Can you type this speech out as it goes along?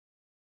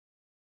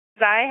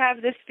I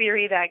have this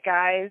theory that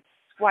guys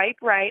swipe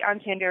right on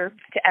Tinder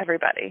to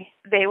everybody.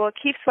 They will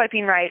keep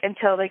swiping right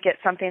until they get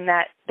something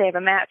that they have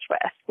a match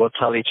with. We'll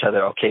tell each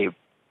other, okay,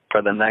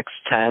 for the next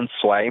 10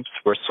 swipes,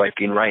 we're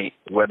swiping right,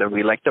 whether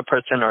we like the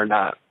person or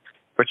not.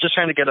 We're just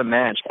trying to get a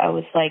match. I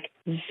was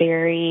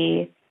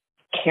very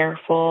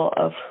careful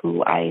of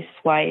who I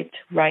swiped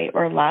right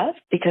or left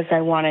because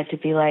I wanted to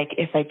be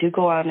if I do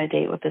go on a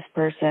date with this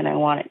person, I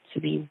want it to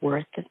be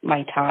worth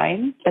my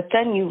time. But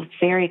then you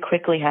very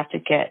quickly have to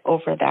get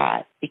over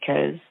that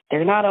because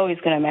they're not always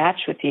going to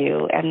match with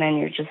you. And then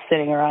you're just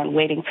sitting around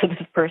waiting for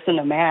this person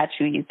to match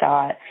who you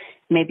thought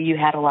maybe you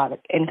had a lot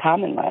in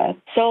common with.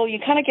 So you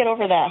kind of get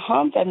over that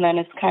hump, and then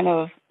it's kind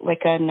of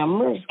like a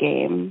numbers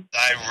game.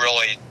 I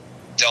really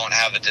don't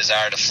have a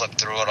desire to flip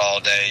through it all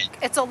day.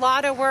 It's a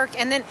lot of work,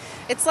 and then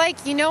it's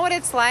you know what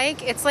it's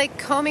like? It's like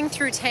combing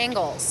through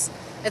tangles.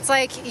 It's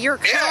like your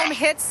comb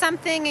hits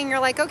something and you're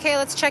like, okay,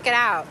 let's check it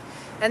out.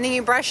 And then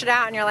you brush it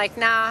out and you're like,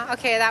 nah,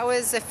 okay, that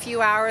was a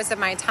few hours of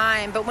my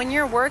time. But when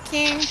you're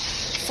working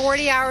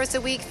 40 hours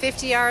a week,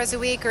 50 hours a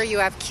week, or you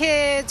have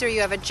kids, or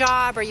you have a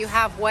job, or you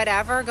have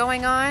whatever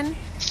going on,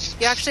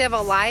 you actually have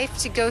a life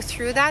to go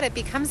through that, it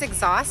becomes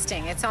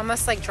exhausting. It's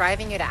almost like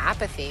driving you to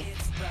apathy.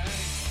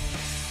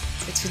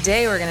 So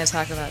today we're going to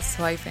talk about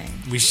swiping.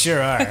 We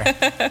sure are.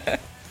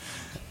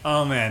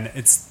 Oh man,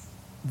 it's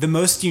the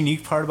most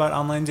unique part about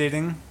online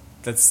dating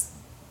that's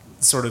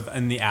sort of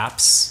in the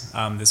apps,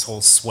 this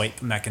whole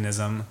swipe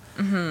mechanism,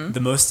 the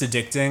most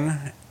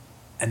addicting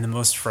and the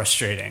most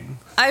frustrating.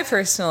 I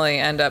personally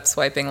end up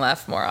swiping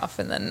left more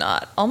often than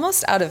not,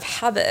 almost out of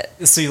habit.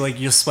 So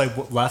you'll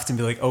swipe left and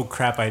be like, oh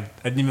crap, I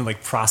didn't even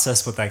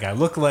process what that guy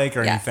looked like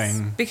or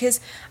anything. Because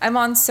I'm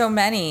on so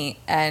many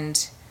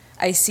and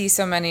I see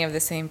so many of the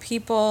same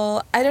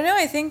people. I don't know,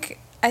 I think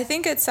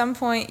at some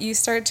point you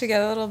start to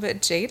get a little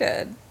bit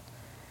jaded.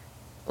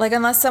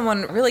 Unless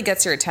someone really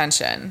gets your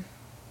attention,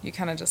 you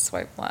kind of just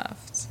swipe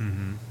left.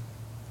 Mm-hmm.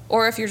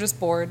 Or if you're just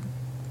bored,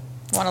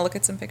 want to look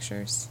at some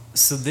pictures.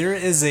 So there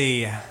is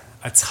a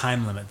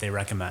time limit they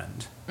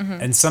recommend. Mm-hmm.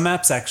 And some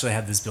apps actually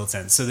have this built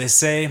in. So they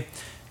say,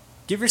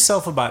 give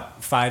yourself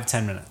about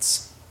 5-10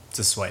 minutes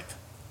to swipe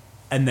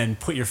and then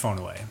put your phone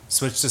away.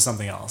 Switch to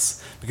something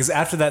else. Because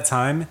after that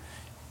time,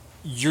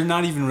 you're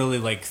not even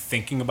really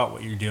thinking about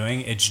what you're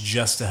doing. It's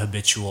just a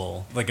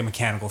habitual, a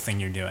mechanical thing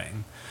you're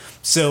doing.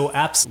 So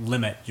apps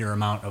limit your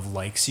amount of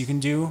likes you can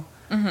do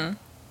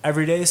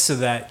every day so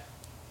that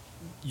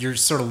you're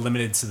sort of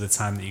limited to the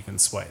time that you can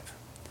swipe.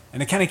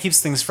 And it kind of keeps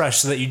things fresh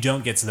so that you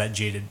don't get to that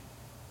jaded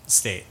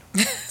state.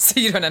 So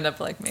you don't end up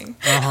like me.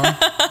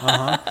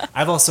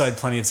 I've also had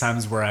plenty of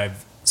times where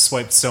I've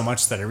swiped so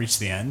much that I reach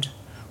the end,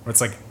 where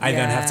it's I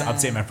then have to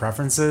update my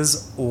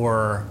preferences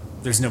or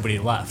there's nobody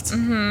left.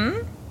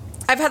 Mm-hmm.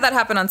 I've had that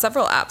happen on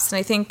several apps, and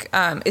I think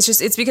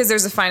it's because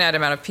there's a finite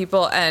amount of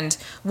people, and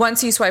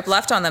once you swipe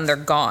left on them, they're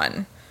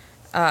gone.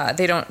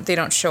 They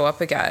don't show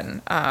up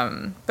again.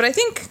 But I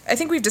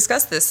think we've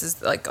discussed this. Is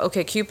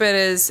OkCupid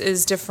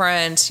is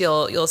different.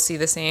 You'll see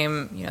the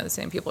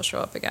same people show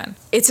up again.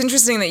 It's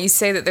interesting that you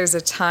say that there's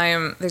a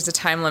time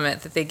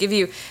limit that they give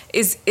you.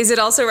 Is it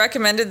also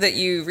recommended that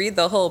you read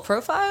the whole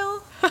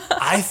profile?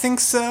 I think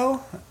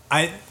so.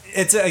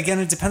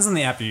 It depends on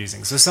the app you're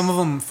using. So some of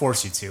them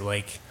force you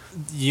to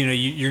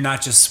you're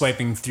not just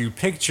swiping through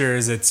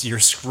pictures, you're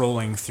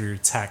scrolling through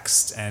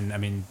text. And I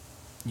mean,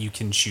 you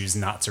can choose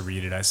not to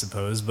read it, I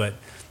suppose, but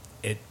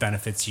it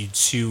benefits you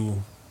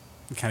to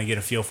kind of get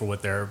a feel for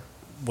what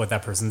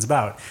that person's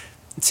about.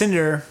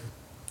 Tinder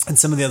and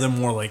some of the other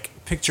more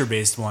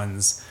picture-based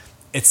ones,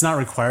 it's not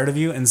required of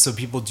you. And so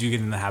people do get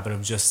in the habit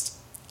of just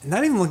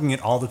not even looking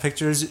at all the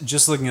pictures,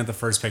 just looking at the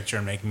first picture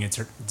and making a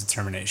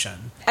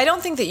determination. I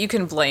don't think that you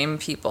can blame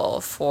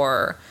people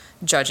for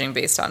judging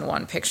based on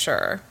one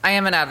picture. I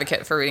am an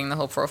advocate for reading the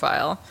whole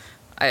profile.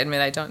 I admit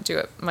I don't do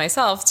it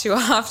myself too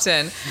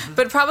often. Mm-hmm.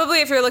 But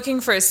probably if you're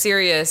looking for a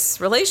serious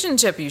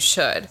relationship, you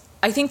should.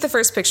 I think the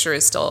first picture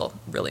is still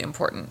really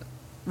important,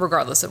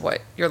 regardless of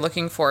what you're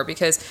looking for,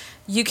 because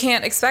you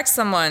can't expect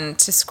someone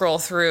to scroll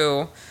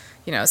through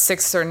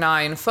 6 or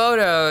 9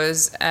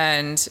 photos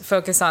and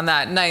focus on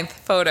that 9th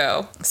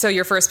photo. So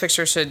your first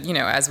picture should,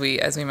 as we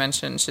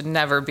mentioned, should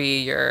never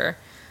be your,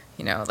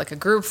 a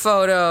group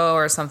photo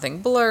or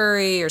something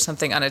blurry or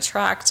something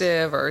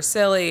unattractive or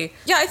silly.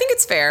 Yeah, I think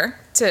it's fair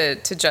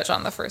to judge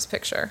on the first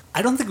picture.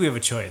 I don't think we have a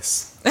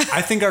choice.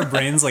 I think our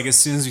brains, as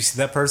soon as we see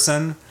that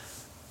person,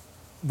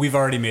 we've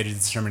already made a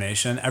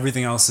determination.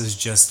 Everything else is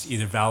just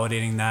either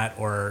validating that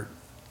or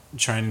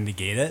trying to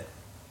negate it.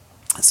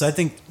 So I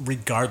think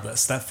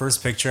regardless, that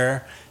first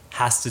picture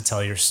has to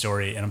tell your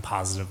story in a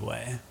positive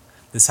way.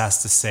 This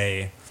has to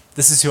say,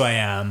 this is who I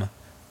am.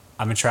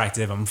 I'm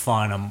attractive. I'm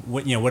fun. I'm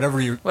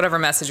whatever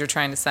message you're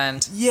trying to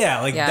send.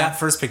 Yeah, that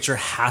first picture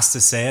has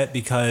to say it,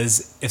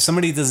 because if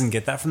somebody doesn't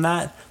get that from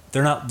that,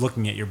 they're not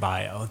looking at your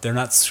bio. They're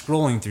not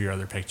scrolling through your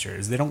other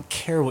pictures. They don't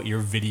care what your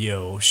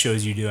video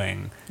shows you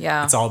doing.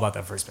 Yeah. It's all about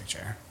that first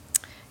picture.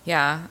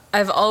 Yeah.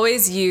 I've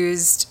always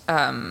used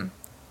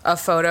a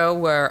photo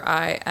where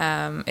I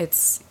am,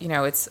 it's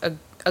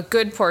a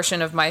good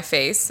portion of my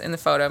face in the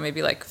photo,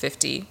 maybe like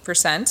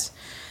 50%,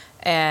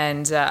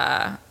 and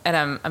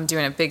I'm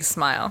doing a big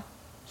smile,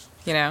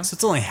 you know. So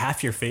it's only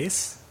half your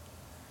face?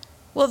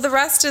 Well, the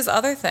rest is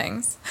other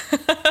things.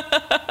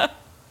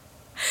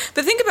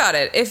 But think about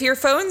it. If your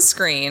phone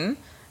screen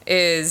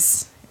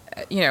is,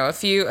 you know, a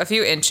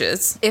few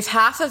inches, if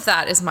half of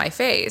that is my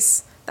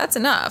face, that's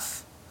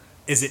enough.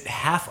 Is it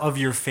half of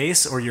your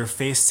face, or your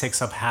face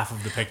takes up half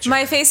of the picture?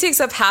 My face takes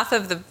up half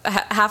of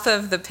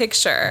the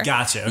picture.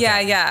 Gotcha. Okay.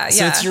 Yeah.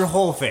 So it's your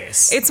whole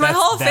face. It's my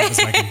whole face.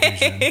 That was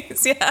my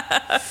confusion.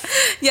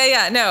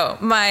 Yeah. No,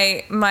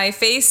 my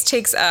face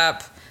takes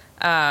up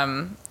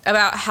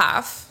about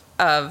half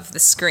of the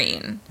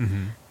screen.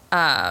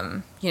 Mm-hmm.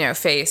 You know,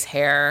 face,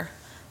 hair.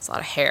 It's a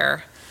lot of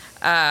hair.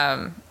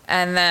 And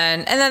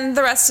then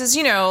the rest is,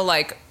 you know,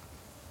 like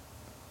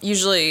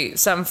usually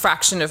some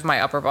fraction of my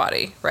upper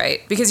body,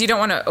 right? Because you don't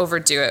want to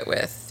overdo it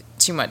with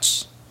too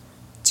much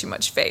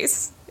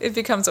face. It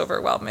becomes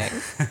overwhelming.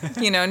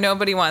 You know,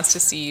 nobody wants to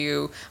see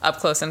you up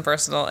close and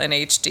personal in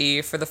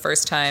HD for the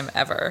first time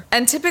ever.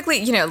 And typically,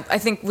 you know, I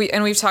think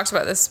we've talked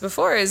about this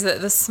before, is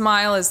that the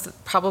smile is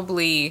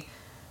probably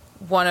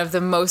one of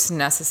the most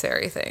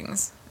necessary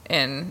things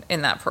in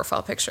that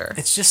profile picture.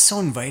 It's just so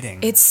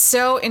inviting. It's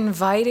so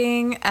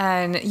inviting.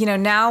 And, you know,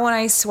 now when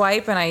I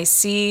swipe and I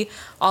see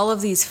all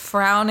of these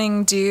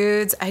frowning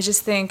dudes, I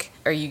just think,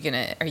 are you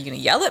gonna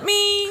yell at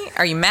me?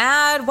 Are you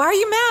mad? Why are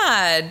you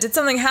mad? Did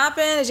something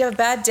happen? Did you have a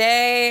bad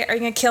day? Are you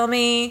gonna kill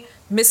me?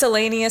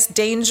 Miscellaneous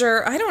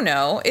danger? I don't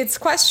know. It's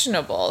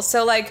questionable.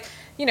 So, like,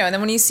 you know, and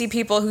then when you see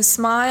people who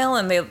smile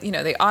and they, you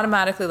know, they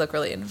automatically look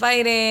really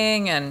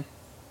inviting and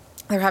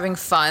they're having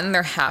fun,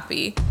 they're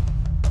happy.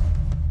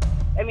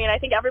 I mean, I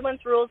think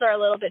everyone's rules are a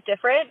little bit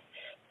different,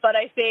 but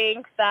I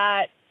think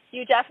that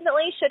you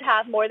definitely should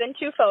have more than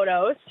 2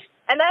 photos.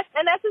 And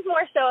that's just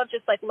more so of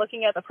just like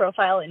looking at the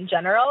profile in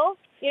general.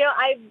 You know,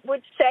 I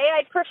would say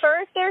I'd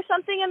prefer if there's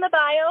something in the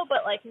bio,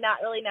 but like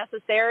not really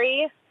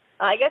necessary.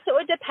 I guess it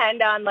would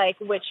depend on like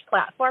which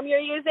platform you're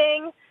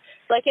using.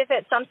 Like if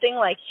it's something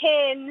like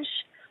Hinge,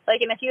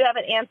 like, and if you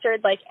haven't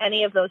answered like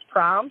any of those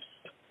prompts,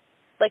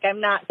 like I'm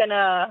not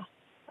gonna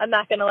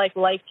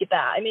like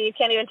that. I mean, you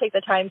can't even take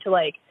the time to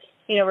like,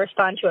 you know,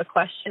 respond to a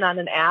question on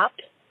an app.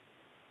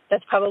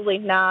 That's probably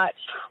not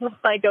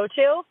my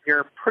go-to.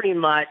 You're pretty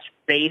much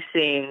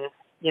basing,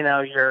 you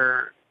know,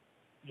 your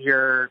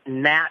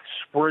match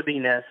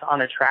worthiness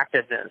on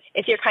attractiveness.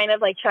 If you're kind of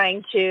like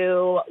trying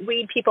to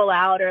weed people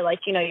out, or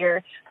like, you know,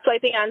 you're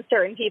swiping on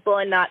certain people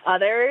and not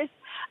others,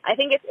 I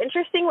think it's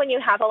interesting when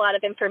you have a lot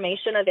of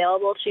information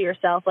available to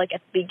yourself, like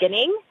at the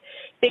beginning,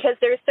 because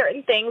there's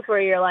certain things where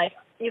you're like,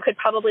 you could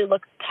probably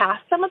look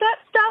past some of that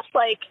stuff.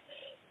 Like,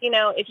 you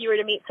know, if you were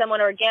to meet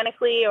someone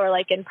organically or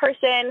like in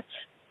person.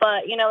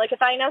 But, you know, like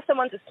if I know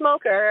someone's a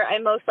smoker,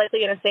 I'm most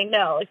likely going to say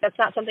no. Like that's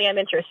not something I'm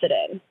interested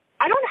in.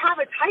 I don't have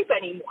a type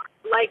anymore.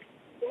 Like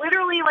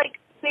literally like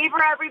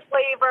savor every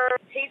flavor,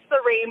 taste the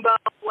rainbow,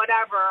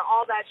 whatever,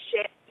 all that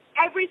shit.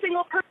 Every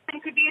single person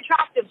could be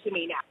attractive to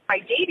me now. My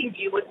dating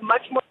view was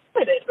much more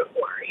limited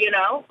before, you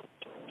know?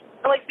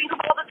 And like think of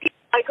all the people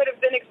I could have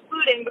been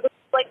excluding because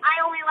like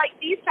I only like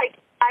these types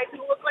of guys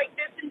who look like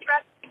this and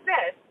dress like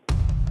this.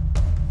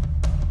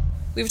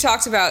 We've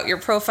talked about your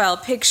profile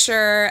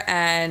picture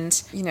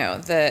and, you know,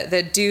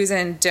 the do's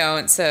and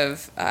don'ts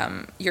of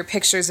your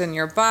pictures in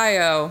your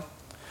bio.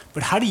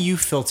 But how do you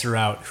filter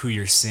out who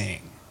you're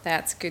seeing?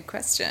 That's a good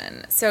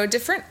question. So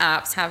different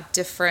apps have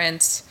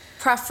different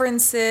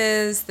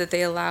preferences that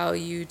they allow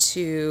you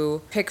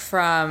to pick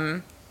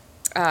from.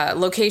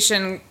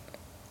 Location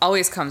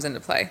always comes into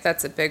play.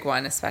 That's a big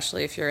one,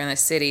 especially if you're in a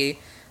city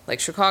like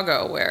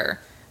Chicago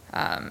where,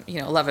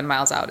 11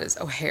 miles out is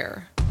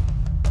O'Hare.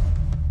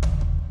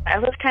 I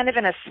live kind of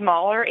in a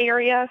smaller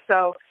area,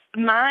 so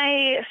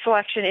my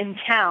selection in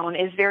town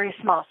is very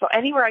small. So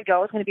anywhere I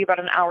go is going to be about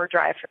an hour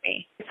drive for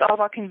me. It's all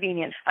about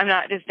convenience. I'm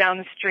not just down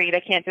the street. I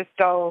can't just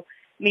go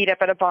meet up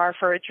at a bar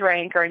for a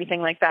drink or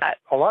anything like that.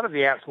 A lot of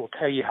the apps will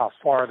tell you how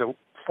far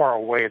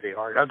away they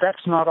are. Now,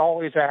 that's not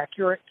always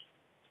accurate,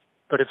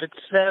 but if it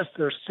says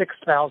they're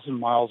 6,000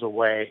 miles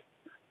away,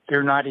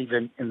 they're not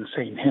even in the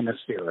same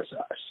hemisphere as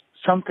us.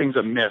 Something's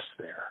amiss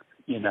there,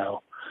 you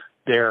know.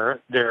 They're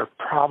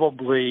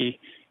probably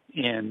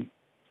in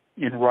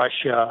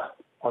Russia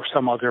or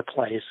some other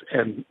place,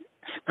 and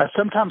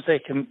sometimes they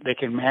can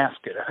mask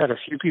it. I've had a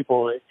few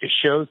people. It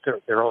shows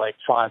they're like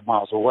 5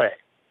 miles away,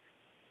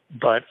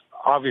 but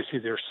obviously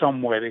there's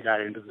some way they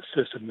got into the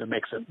system that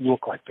makes it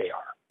look like they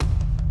are.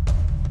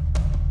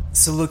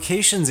 So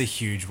location's a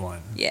huge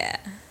one. Yeah.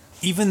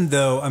 Even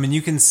though, I mean,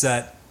 you can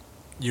set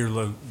your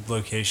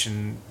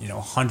location,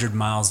 100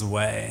 miles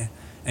away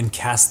and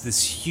cast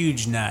this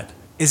huge net.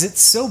 Is it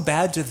so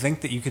bad to think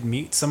that you could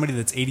meet somebody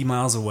that's 80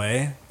 miles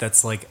away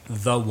that's like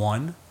the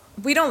one?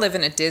 We don't live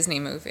in a Disney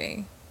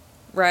movie,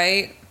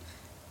 right?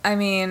 I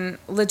mean,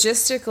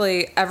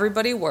 logistically,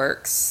 everybody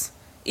works.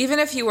 Even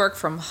if you work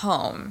from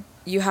home,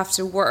 you have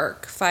to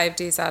work 5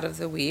 days out of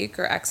the week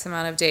or X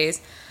amount of days.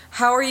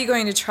 How are you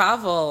going to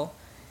travel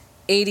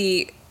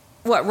 80?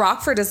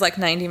 Rockford is like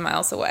 90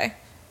 miles away.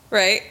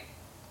 right?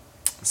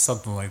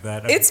 Something like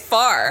that. It's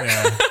far.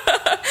 Yeah.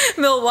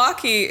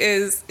 Milwaukee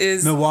is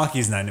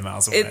Milwaukee's 90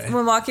 miles away.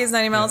 Milwaukee is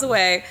 90 miles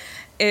away.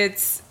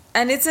 It's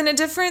in a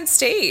different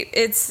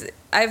state.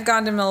 I've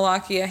gone to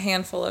Milwaukee a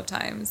handful of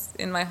times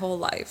in my whole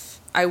life.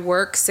 I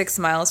work 6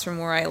 miles from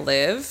where I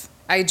live.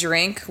 I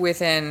drink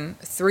within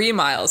 3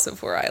 miles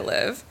of where I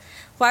live.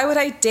 Why would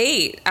I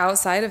date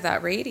outside of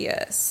that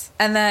radius?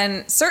 And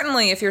then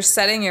certainly if you're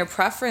setting your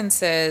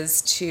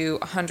preferences to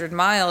 100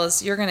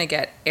 miles, you're going to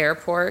get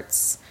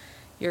airports.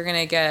 You're going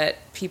to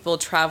get people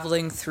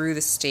traveling through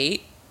the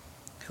state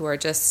who are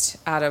just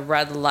at a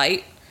red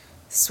light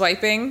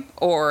swiping,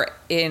 or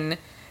in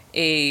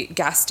a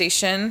gas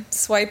station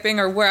swiping,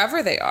 or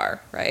wherever they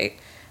are, right?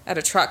 At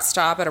a truck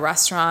stop, at a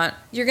restaurant.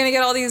 You're going to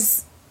get all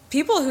these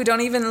people who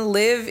don't even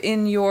live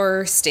in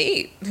your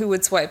state who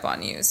would swipe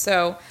on you.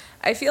 So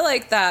I feel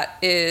like that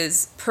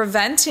is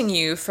preventing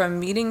you from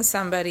meeting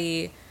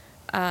somebody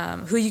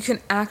who you can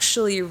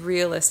actually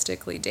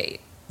realistically date.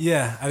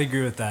 Yeah, I'd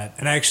agree with that.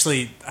 And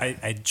actually,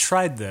 I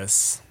tried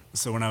this.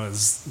 So when I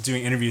was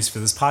doing interviews for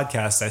this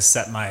podcast, I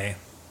set my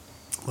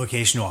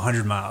location to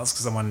 100 miles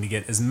because I wanted to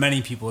get as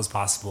many people as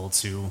possible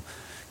to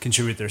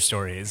contribute their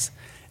stories.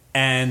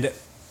 And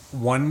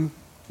one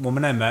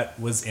woman I met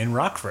was in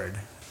Rockford.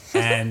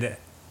 And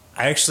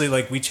I actually,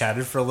 we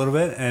chatted for a little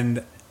bit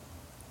and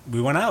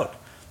we went out.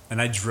 And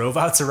I drove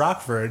out to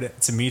Rockford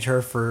to meet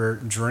her for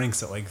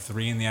drinks at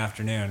 3 in the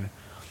afternoon.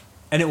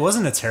 And it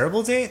wasn't a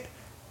terrible date,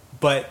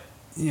 but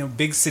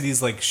big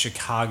cities like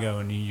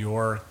Chicago, New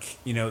York,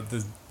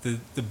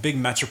 the big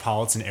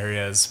metropolitan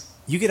areas,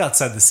 you get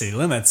outside the city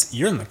limits,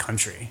 you're in the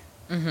country.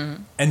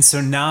 Mm-hmm. And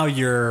so now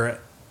you're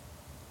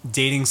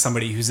dating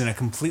somebody who's in a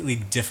completely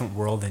different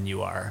world than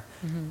you are.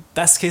 Mm-hmm.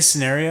 Best case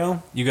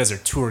scenario, you guys are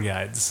tour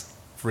guides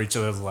for each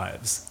other's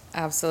lives.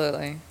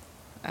 Absolutely.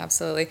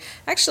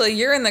 Actually,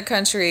 you're in the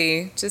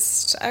country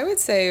just, I would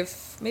say,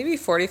 maybe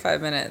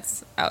 45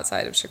 minutes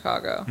outside of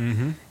Chicago.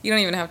 Mm-hmm. You don't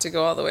even have to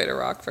go all the way to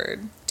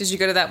Rockford. Did you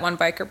go to that one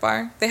biker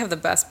bar? They have the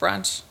best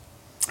brunch.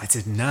 I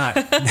did not.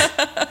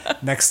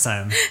 Next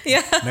time.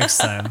 Yeah. Next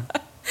time.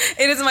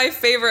 It is my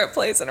favorite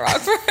place in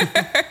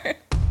Rockford.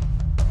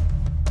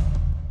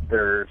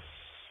 There's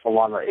a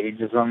lot of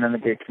ageism in the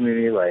gay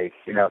community.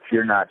 If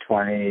you're not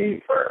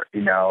 20 or,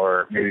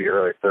 or maybe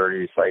early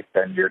 30s,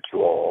 then you're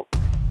too old.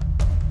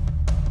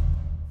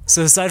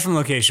 So aside from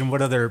location,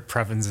 what other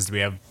preferences do we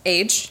have?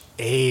 Age.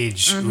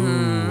 Mm-hmm.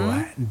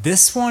 Ooh.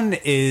 This one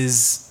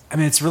is,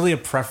 it's really a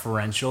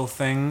preferential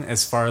thing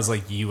as far as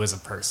you as a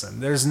person.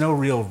 There's no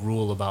real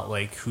rule about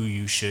who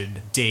you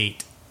should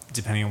date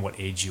depending on what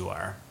age you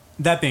are.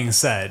 That being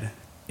said,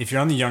 if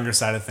you're on the younger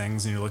side of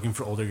things and you're looking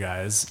for older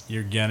guys,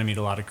 you're gonna meet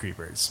a lot of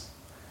creepers.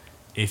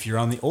 If you're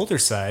on the older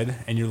side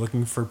and you're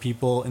looking for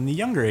people in the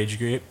younger age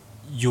group,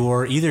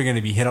 you're either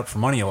gonna be hit up for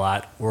money a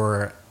lot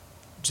or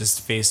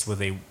just faced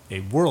with a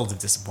world of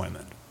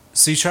disappointment.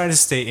 So you try to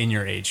stay in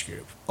your age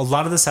group. A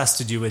lot of this has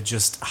to do with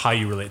just how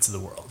you relate to the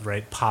world,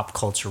 right? Pop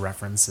culture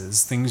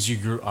references, things you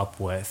grew up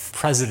with,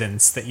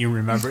 presidents that you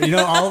remember,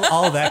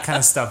 all that kind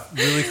of stuff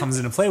really comes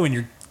into play when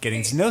you're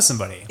getting to know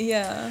somebody.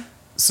 Yeah.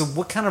 So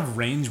what kind of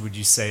range would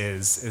you say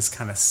is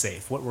kind of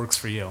safe? What works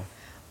for you?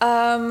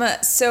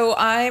 So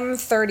I'm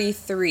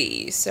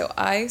 33, so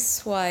I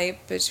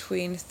swipe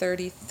between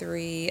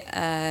 33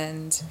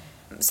 and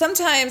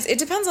sometimes, it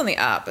depends on the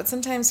app, but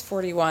sometimes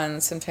 41,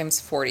 sometimes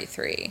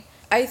 43.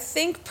 I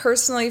think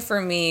personally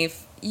for me,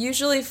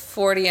 usually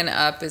 40 and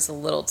up is a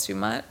little too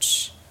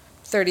much.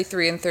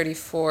 33 and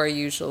 34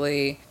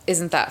 usually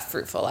isn't that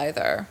fruitful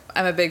either.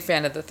 I'm a big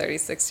fan of the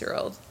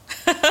 36-year-old.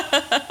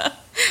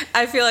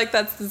 I feel like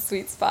that's the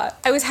sweet spot.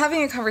 I was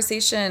having a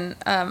conversation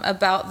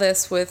about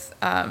this with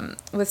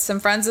some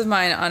friends of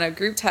mine on a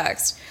group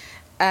text,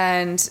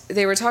 and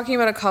they were talking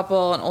about a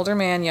couple, an older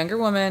man, younger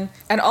woman,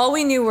 and all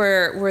we knew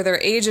were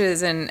their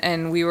ages,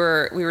 and we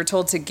were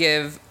told to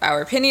give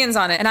our opinions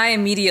on it. And I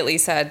immediately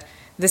said,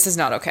 this is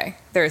not okay.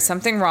 There is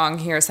something wrong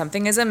here.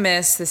 Something is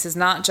amiss. This is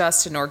not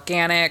just an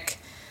organic,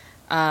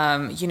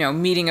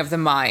 meeting of the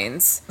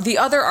minds. The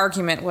other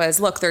argument was,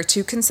 look, they're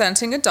two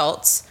consenting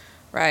adults,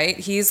 right?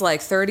 He's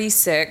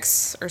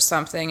 36 or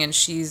something, and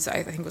she's,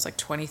 I think it was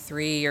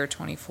 23 or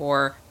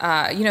 24.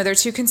 They're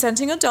two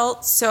consenting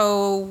adults,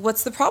 so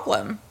what's the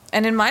problem?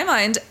 And in my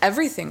mind,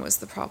 everything was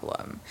the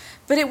problem.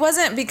 But it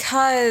wasn't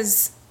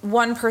because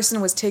one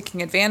person was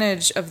taking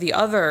advantage of the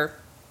other,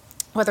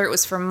 whether it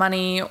was for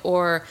money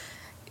or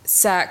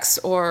sex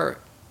or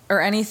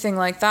anything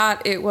like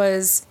that. It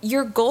was,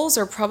 your goals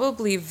are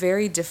probably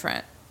very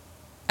different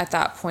at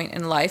that point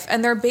in life,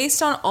 and they're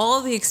based on all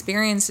of the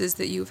experiences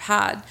that you've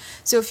had.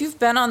 So if you've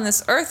been on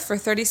this earth for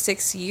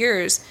 36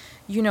 years,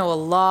 you know a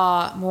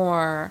lot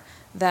more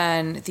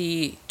than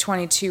the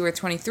 22 or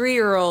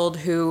 23-year-old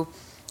who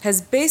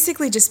has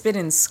basically just been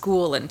in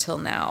school until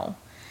now.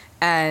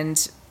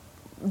 And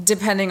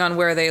depending on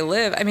where they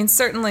live,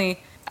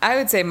 certainly I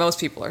would say most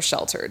people are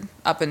sheltered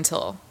up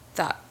until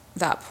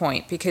that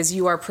point, because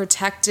you are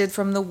protected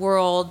from the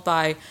world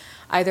by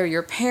either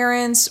your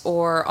parents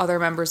or other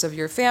members of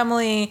your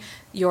family,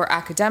 your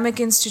academic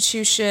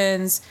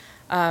institutions,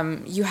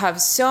 You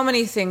have so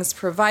many things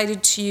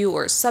provided to you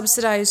or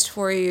subsidized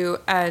for you,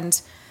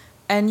 and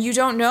you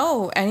don't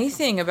know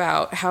anything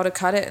about how to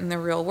cut it in the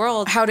real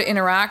world, how to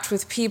interact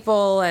with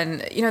people.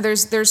 And, you know,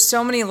 there's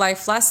so many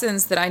life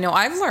lessons that I know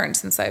I've learned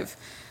since I've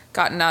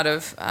gotten out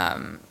of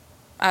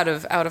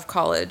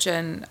college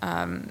and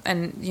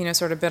you know,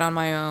 sort of been on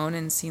my own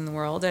and seen the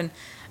world. And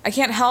I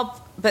can't help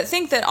but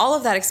think that all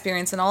of that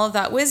experience and all of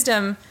that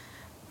wisdom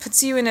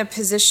puts you in a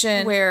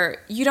position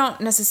where you don't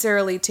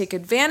necessarily take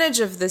advantage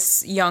of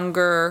this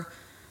younger,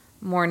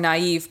 more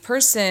naive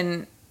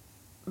person,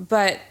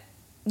 but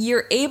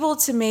you're able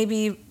to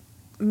maybe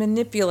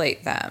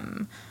manipulate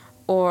them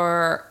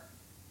or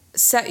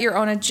set your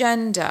own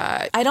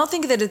agenda. I don't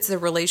think that it's a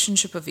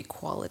relationship of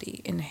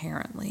equality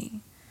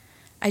inherently.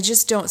 I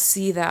just don't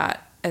see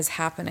that as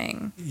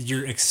happening.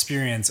 Your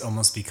experience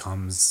almost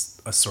becomes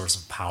a source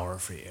of power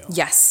for you.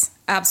 Yes,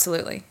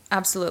 absolutely.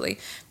 Absolutely.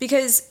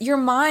 Because your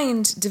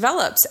mind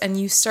develops and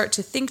you start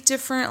to think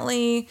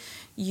differently.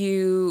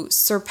 You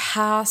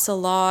surpass a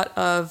lot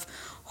of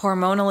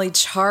hormonally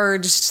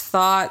charged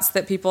thoughts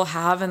that people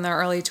have in their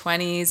early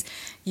 20s.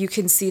 You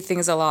can see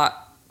things a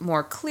lot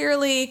more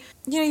clearly.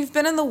 You know, you've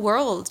been in the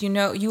world, you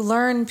know, you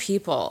learn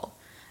people.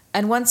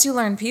 And once you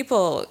learn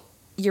people,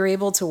 you're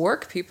able to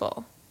work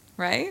people,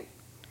 right?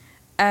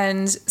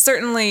 And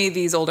certainly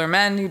these older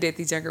men who date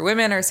these younger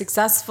women are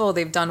successful.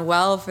 They've done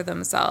well for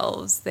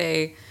themselves.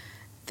 They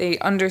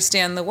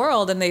understand the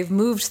world and they've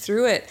moved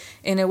through it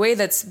in a way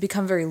that's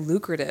become very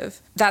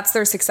lucrative. That's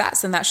their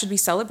success and that should be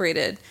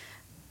celebrated.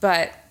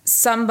 But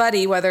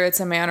somebody, whether it's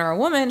a man or a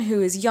woman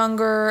who is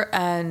younger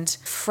and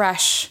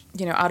fresh,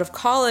 you know, out of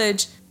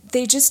college,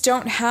 they just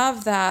don't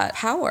have that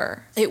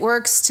power. It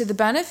works to the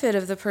benefit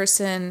of the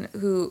person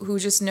who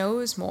just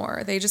knows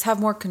more. They just have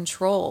more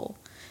control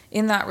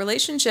in that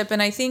relationship.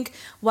 And I think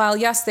while,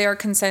 yes, they are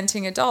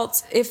consenting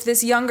adults, if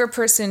this younger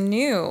person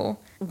knew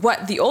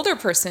what the older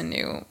person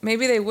knew,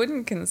 maybe they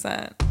wouldn't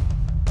consent.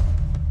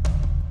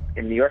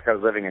 In New York, I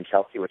was living in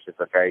Chelsea, which is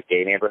a very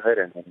gay neighborhood,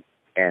 and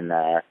in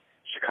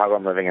Chicago,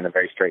 I'm living in a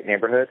very straight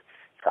neighborhood.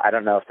 So I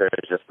don't know if there's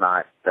just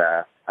not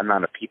the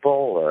amount of people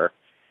or,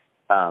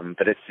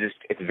 but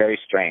it's very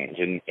strange.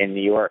 In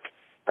New York,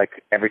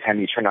 like every time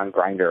you turn on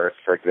Grindr,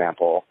 for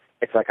example,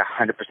 it's like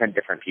 100%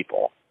 different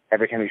people.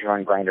 Every time you turn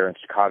on Grindr in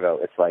Chicago,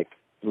 it's like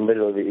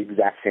literally the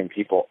exact same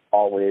people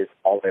always,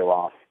 all day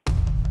long.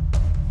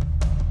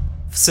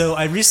 So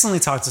I recently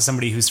talked to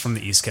somebody who's from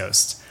the East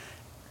Coast,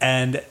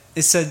 and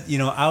it said, you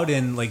know, out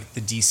in like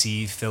the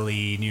DC,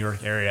 Philly, New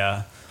York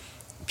area,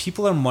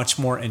 people are much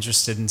more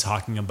interested in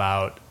talking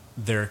about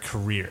their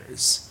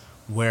careers,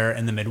 where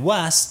in the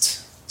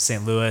Midwest,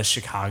 St. Louis,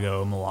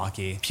 Chicago,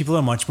 Milwaukee, people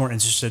are much more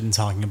interested in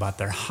talking about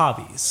their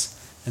hobbies.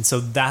 And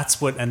so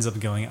that's what ends up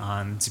going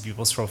on to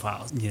people's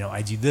profiles. You know,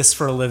 I do this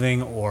for a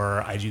living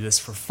or I do this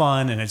for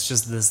fun, and it's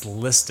just this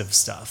list of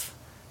stuff.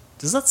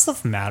 Does that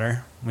stuff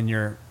matter when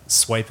you're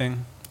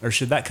swiping, or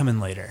should that come in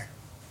later?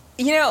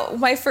 You know,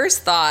 my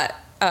first thought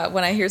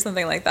when I hear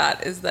something like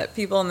that is that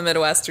people in the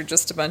Midwest are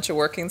just a bunch of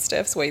working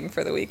stiffs waiting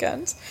for the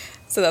weekend.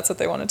 So that's what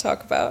they want to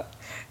talk about,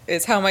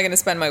 is how am I going to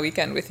spend my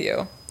weekend with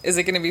you? Is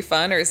it going to be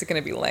fun or is it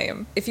going to be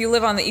lame? If you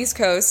live on the East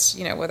Coast,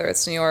 you know, whether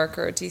it's New York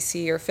or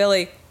DC or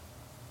Philly,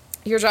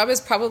 your job is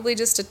probably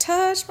just a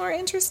touch more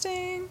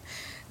interesting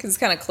because it's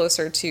kind of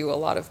closer to a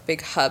lot of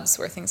big hubs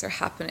where things are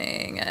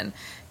happening. And,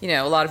 you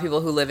know, a lot of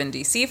people who live in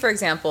DC, for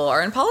example,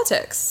 are in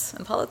politics.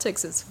 And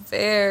politics is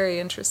very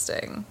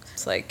interesting.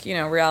 It's like, you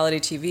know, reality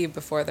TV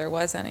before there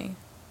was any.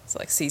 It's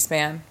like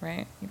C-SPAN,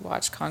 right? You'd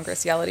watch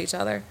Congress yell at each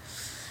other.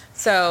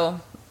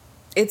 So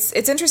it's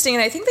interesting.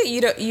 And I think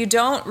that you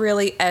don't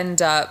really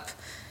end up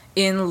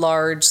in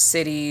large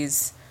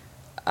cities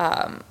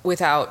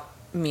without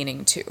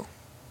meaning to.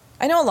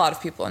 I know a lot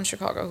of people in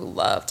Chicago who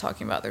love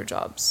talking about their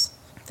jobs.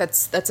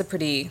 That's a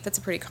pretty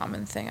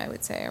common thing, I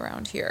would say,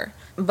 around here.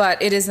 But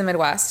it is the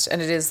Midwest,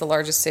 and it is the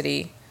largest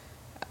city,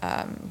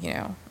 you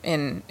know,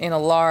 in a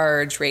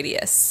large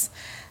radius.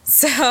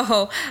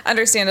 So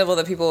understandable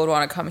that people would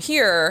want to come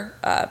here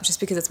just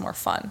because it's more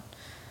fun.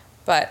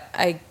 But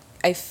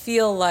I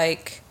feel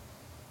like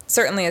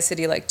certainly a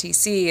city like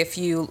DC,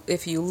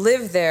 if you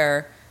live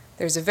there,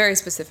 there's a very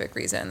specific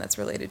reason that's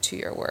related to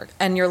your work,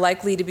 and you're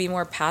likely to be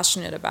more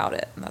passionate about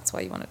it, and that's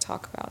why you want to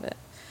talk about it.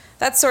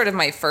 That's sort of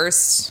my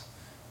first,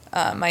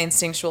 my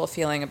instinctual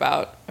feeling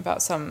about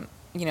some,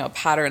 you know,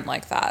 pattern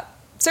like that.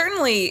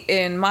 Certainly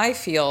in my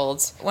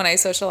field, when I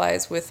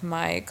socialize with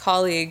my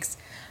colleagues,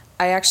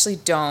 I actually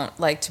don't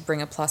like to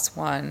bring a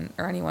 +1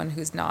 or anyone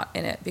who's not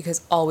in it,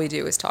 because all we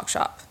do is talk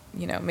shop.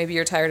 You know, maybe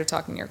you're tired of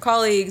talking to your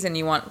colleagues and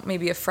you want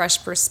maybe a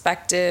fresh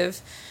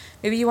perspective.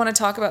 Maybe you want to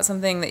talk about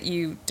something that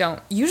you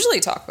don't usually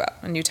talk about,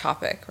 a new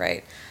topic,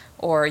 right?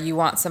 Or you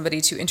want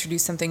somebody to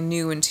introduce something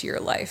new into your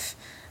life.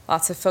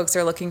 Lots of folks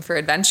are looking for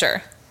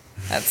adventure.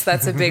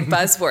 That's a big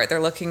buzzword.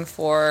 They're looking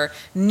for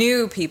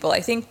new people.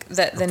 I think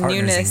that the partners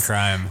newness. in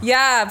crime.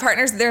 Yeah,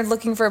 partners. They're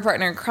looking for a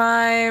partner in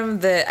crime.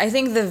 I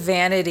think the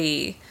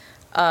vanity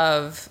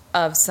of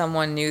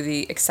someone new,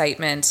 the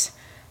excitement,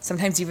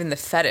 sometimes even the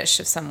fetish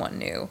of someone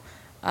new,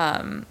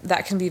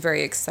 that can be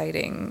very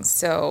exciting.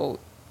 So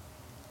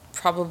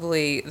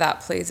probably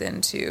that plays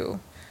into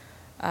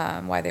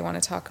why they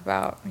want to talk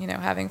about,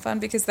 having fun,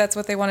 because that's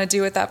what they want to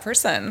do with that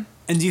person.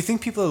 And do you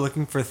think people are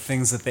looking for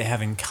things that they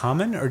have in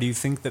common, or do you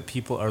think that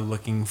people are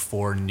looking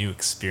for new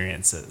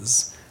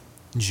experiences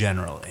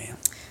generally?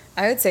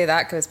 I would say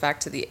that goes back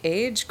to the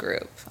age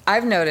group.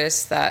 I've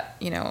noticed that,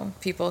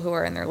 people who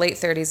are in their late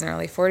 30s and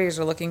early 40s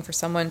are looking for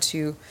someone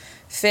to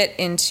fit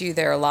into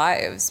their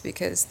lives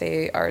because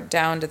they are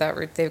down to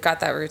that, they've got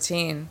that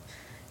routine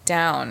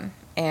down.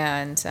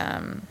 And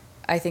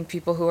I think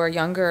people who are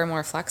younger are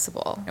more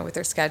flexible with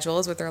their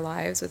schedules, with their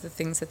lives, with the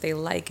things that they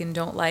like and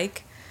don't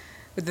like,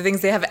 with the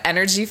things they have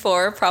energy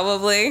for,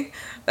 probably.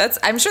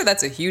 I'm sure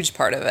that's a huge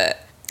part of it.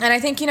 And I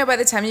think, by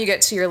the time you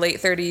get to your late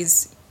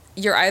 30s,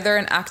 you're either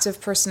an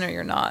active person or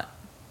you're not,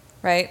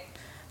 right?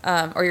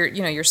 Or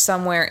you're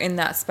somewhere in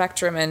that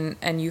spectrum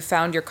and you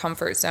found your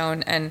comfort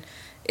zone, and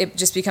it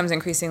just becomes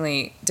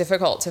increasingly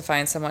difficult to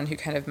find someone who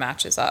kind of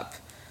matches up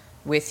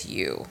with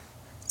you.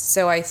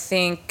 So I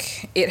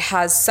think it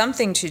has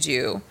something to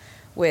do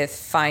with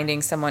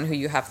finding someone who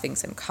you have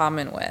things in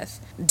common with.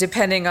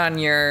 Depending on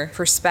your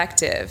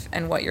perspective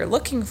and what you're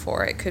looking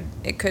for, it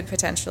could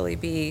potentially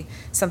be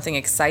something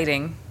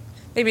exciting.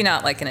 Maybe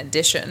not like an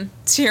addition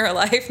to your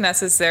life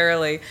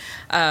necessarily,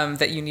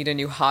 that you need a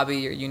new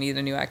hobby or you need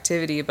a new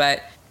activity,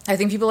 but I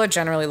think people are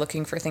generally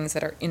looking for things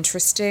that are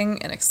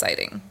interesting and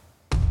exciting.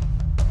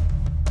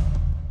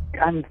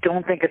 I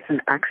don't think it's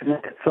an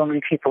accident that so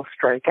many people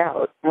strike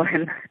out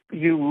when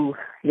you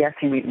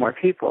meet more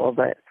people,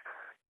 but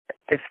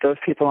if those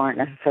people aren't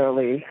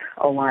necessarily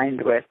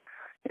aligned with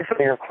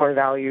their core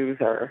values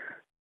or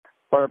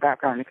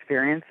background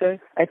experiences,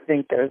 I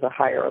think there's a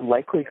higher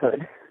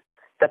likelihood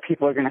that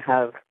people are going to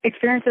have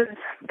experiences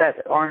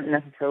that aren't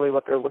necessarily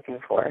what they're looking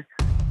for.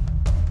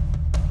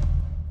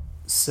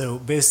 So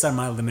based on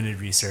my limited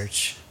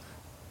research,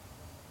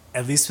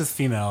 at least with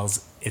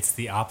females, it's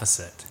the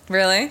opposite.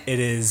 Really? It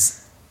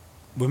is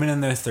women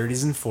in their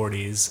 30s and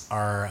 40s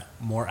are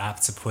more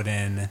apt to put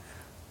in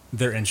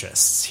their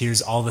interests.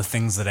 Here's all the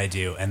things that I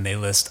do, and they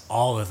list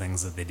all the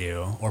things that they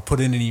do, or put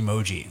in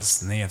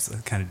emojis, and they have to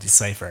kind of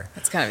decipher.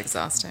 That's kind of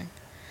exhausting.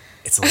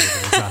 It's a little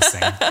bit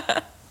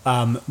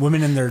exhausting.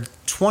 Women in their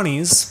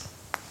 20s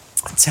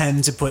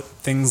tend to put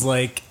things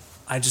like,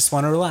 I just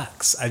want to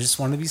relax. I just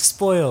want to be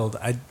spoiled.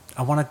 I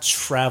want to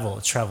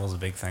travel. Travel is a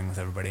big thing with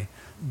everybody.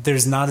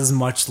 There's not as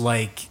much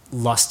like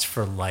lust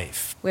for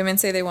life. Women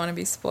say they want to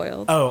be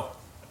spoiled. Oh,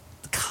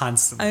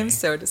 constantly. I'm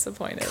so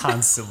disappointed.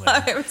 Constantly.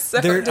 I'm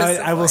so disappointed.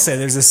 I will say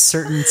there's a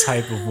certain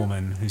type of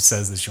woman who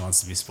says that she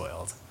wants to be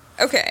spoiled.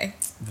 Okay.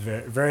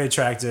 Very, very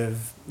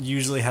attractive.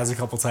 Usually has a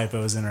couple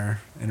typos in her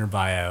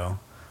bio.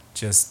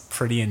 Just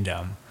pretty and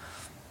dumb.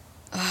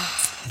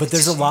 But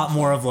there's a lot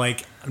more of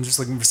like, I'm just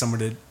looking for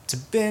someone to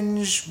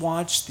binge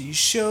watch these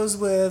shows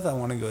with. I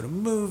want to go to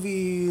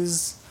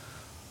movies.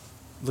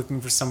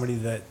 Looking for somebody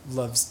that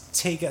loves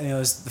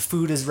takeout. The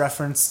food is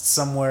referenced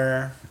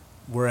somewhere.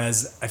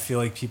 Whereas I feel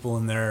like people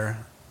in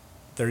their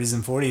 30s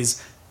and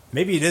 40s,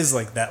 maybe it is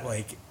like that,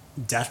 like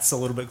death's a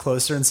little bit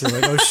closer, and so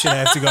you're like, oh shit, I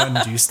have to go out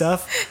and do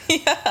stuff.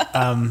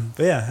 Yeah.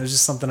 But yeah, it was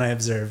just something I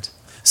observed.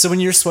 So when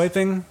you're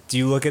swiping, do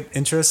you look at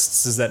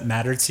interests? Does that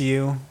matter to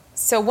you?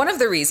 So one of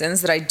the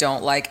reasons that I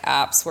don't like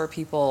apps where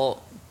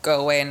people go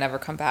away and never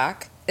come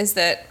back is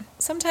that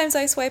sometimes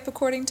I swipe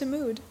according to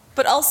mood.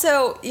 But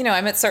also,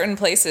 I'm at certain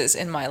places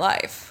in my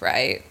life,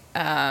 right?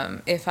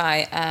 If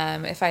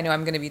I know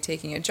I'm going to be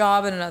taking a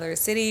job in another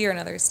city or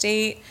another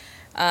state,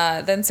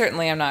 then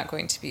certainly I'm not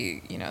going to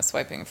be,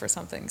 swiping for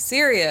something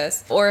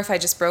serious. Or if I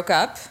just broke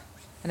up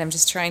and I'm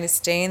just trying to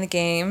stay in the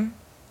game,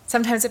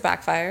 sometimes it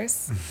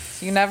backfires.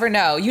 You never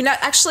know.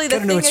 Actually, the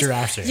thing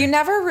is, you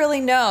never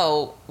really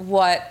know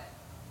what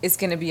is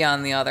going to be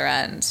on the other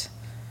end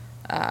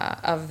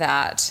of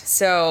that.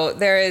 So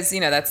there is,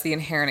 that's the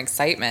inherent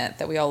excitement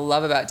that we all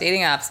love about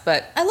dating apps.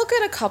 But I look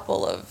at a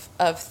couple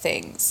of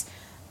things.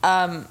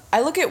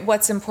 I look at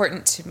what's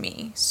important to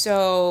me.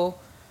 So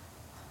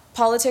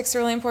politics are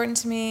really important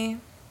to me.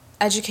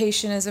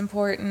 Education is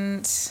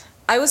important.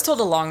 I was told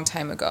a long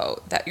time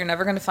ago that you're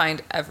never going to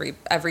find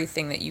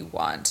everything that you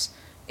want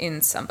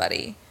in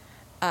somebody.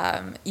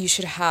 You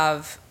should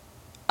have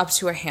up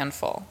to a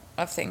handful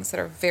of things that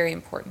are very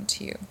important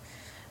to you.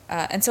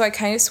 And so I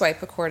kind of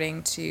swipe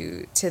according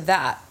to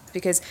that,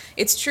 because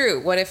it's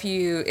true.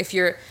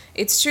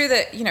 It's true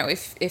that,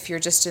 if you're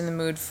just in the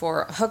mood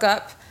for a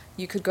hookup,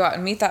 you could go out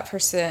and meet that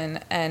person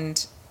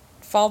and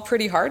fall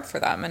pretty hard for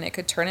them, and it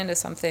could turn into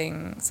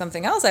something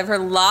else. I've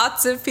heard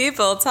lots of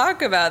people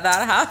talk about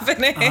that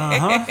happening.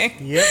 Yep,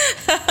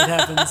 it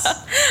happens.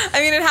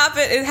 I mean,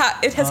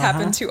 it has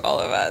happened to all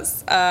of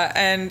us,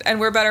 and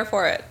we're better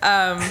for it.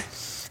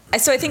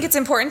 So I think it's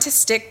important to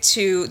stick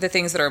to the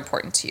things that are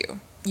important to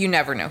you. You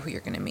never know who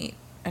you're going to meet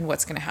and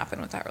what's going to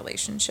happen with that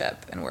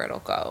relationship and where it'll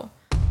go.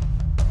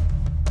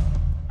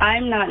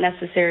 I'm not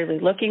necessarily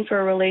looking for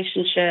a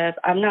relationship.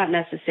 I'm not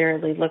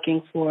necessarily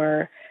looking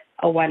for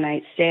a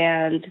one-night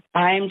stand.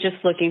 I'm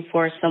just looking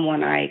for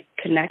someone I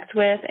connect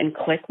with and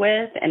click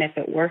with, and if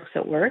it works,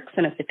 it works,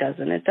 and if it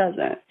doesn't, it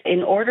doesn't.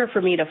 In order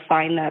for me to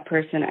find that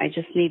person, I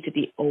just need to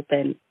be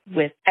open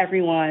with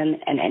everyone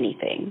and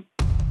anything.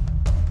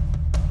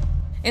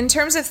 In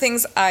terms of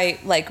things I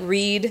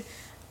read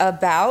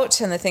about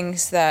and the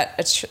things that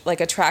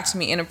attract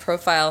me in a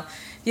profile,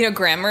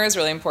 grammar is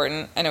really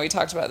important. I know we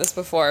talked about this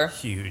before.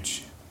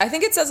 Huge. I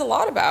think it says a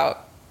lot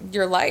about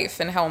your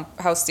life and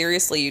how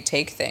seriously you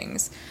take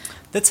things.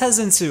 That ties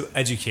into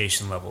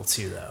education level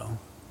too, though.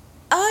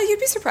 You'd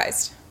be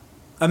surprised.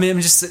 I mean,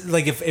 I'm just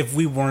if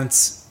we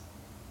weren't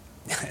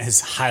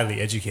as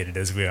highly educated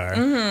as we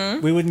are,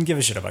 we wouldn't give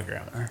a shit about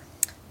grammar.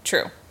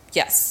 True.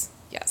 Yes.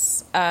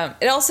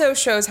 It also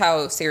shows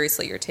how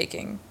seriously you're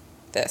taking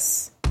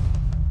this.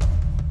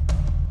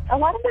 A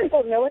lot of men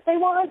don't know what they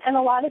want, and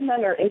a lot of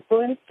men are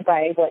influenced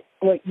by what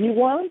you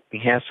want. He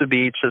has to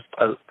be just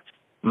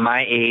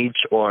my age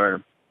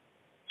or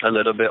a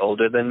little bit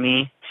older than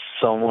me.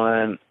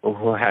 Someone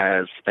who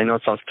has, I know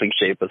it sounds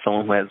cliche, but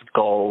someone who has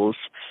goals,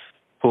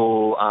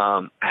 who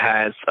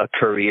has a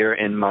career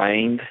in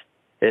mind,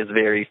 is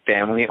very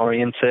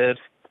family-oriented,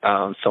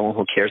 someone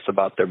who cares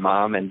about their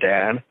mom and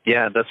dad.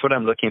 Yeah, that's what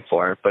I'm looking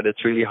for, but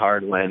it's really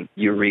hard when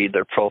you read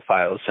their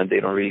profiles and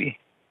they don't really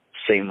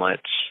say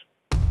much.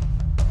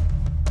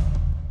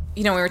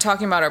 We were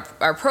talking about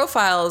our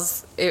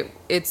profiles.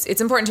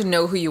 It's important to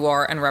know who you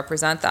are and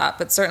represent that.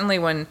 But certainly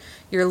when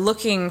you're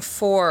looking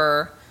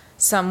for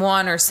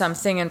someone or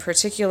something in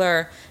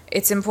particular,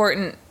 it's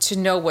important to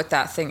know what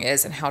that thing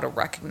is and how to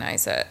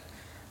recognize it,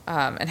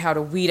 and how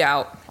to weed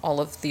out all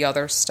of the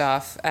other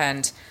stuff,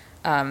 and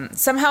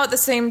somehow at the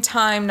same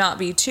time not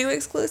be too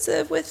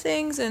exclusive with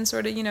things and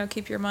sort of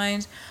keep your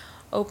mind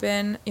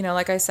open.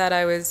 Like I said,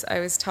 I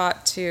was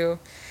taught to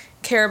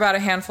care about a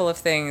handful of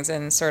things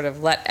and sort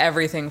of let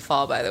everything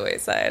fall by the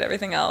wayside,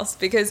 everything else,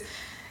 because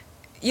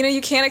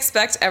you can't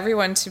expect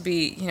everyone to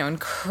be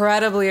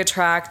incredibly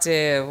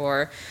attractive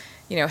or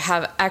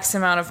have X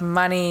amount of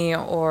money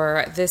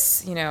or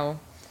this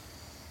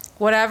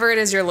whatever it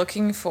is you're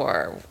looking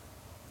for.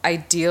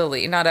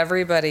 Ideally, not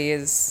everybody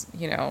is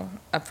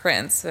a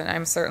prince, and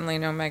I'm certainly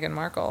no Meghan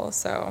Markle,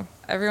 so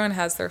everyone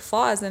has their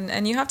flaws,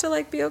 and you have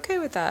to be okay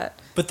with that.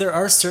 But there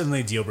are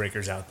certainly deal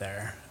breakers out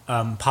there.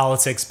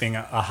 Politics being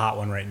a hot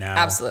one right now.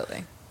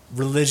 Absolutely.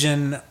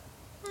 Religion,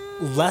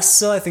 less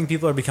so. I think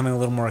people are becoming a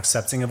little more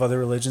accepting of other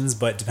religions,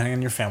 but depending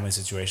on your family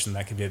situation,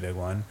 that could be a big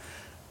one.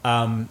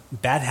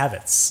 Bad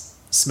habits,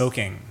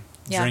 smoking,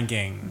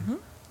 drinking,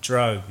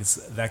 drugs,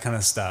 that kind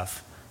of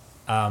stuff.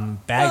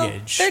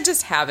 Baggage. Well, they're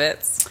just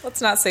habits.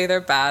 Let's not say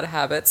they're bad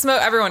habits.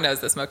 Everyone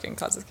knows that smoking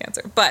causes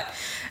cancer, but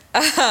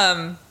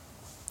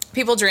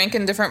people drink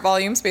in different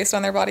volumes based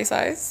on their body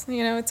size.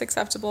 It's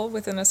acceptable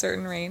within a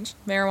certain range.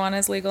 Marijuana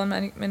is legal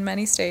in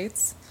many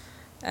states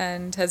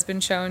and has been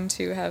shown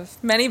to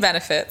have many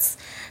benefits.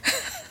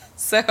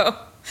 So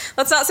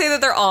let's not say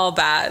that they're all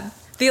bad.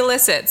 The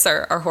illicits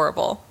are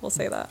horrible. We'll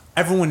say that.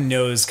 Everyone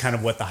knows kind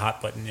of what the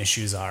hot button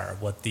issues are,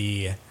 what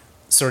the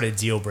sort of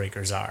deal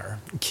breakers are.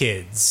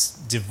 Kids,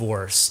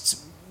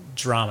 divorced,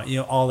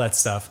 drama, all that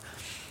stuff.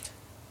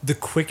 The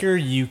quicker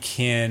you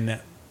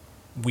can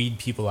weed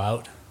people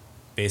out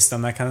based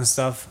on that kind of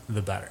stuff,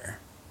 the better.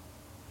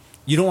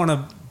 You don't want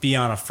to be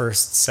on a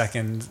first,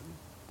 second,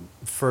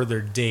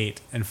 further date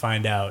and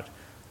find out,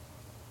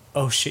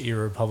 oh shit,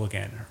 you're a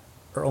Republican.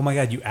 Or, oh my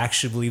God, you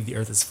actually believe the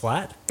earth is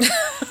flat?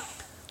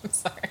 I'm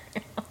sorry.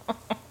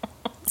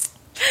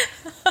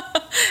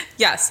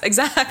 Yes,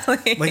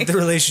 exactly. The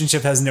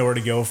relationship has nowhere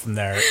to go from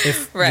there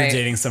if you're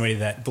dating somebody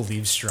that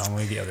believes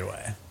strongly the other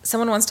way.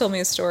 Someone once told me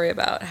a story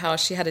about how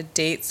she had a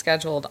date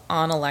scheduled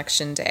on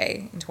Election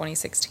Day in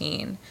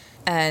 2016.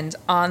 And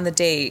on the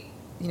date,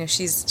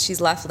 she's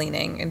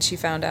left-leaning, and she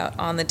found out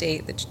on the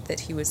date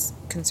that he was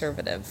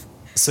conservative.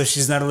 So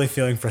she's not only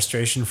feeling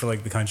frustration for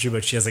the country,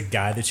 but she has a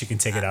guy that she can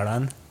take it out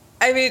on?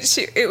 I mean,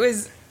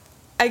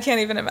 I can't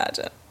even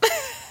imagine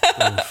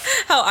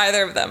how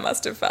either of them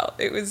must have felt.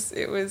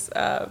 It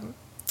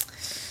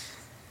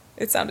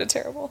sounded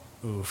terrible.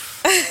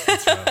 Oof.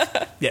 That's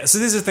rough. Yeah, so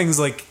these are things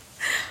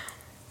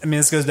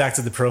this goes back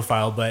to the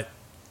profile, but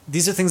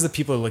these are things that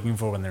people are looking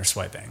for when they're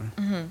swiping.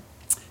 Mm-hmm.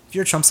 If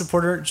you're a Trump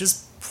supporter,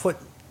 just put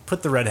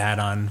the red hat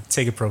on,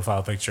 take a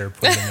profile picture,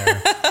 put it in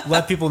there,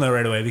 let people know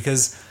right away,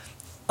 because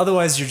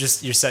otherwise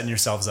you're setting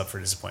yourselves up for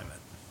disappointment.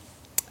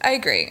 I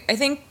agree. I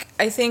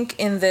think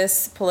in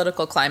this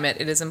political climate,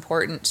 it is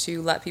important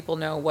to let people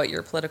know what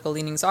your political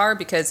leanings are,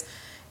 because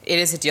it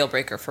is a deal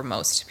breaker for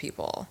most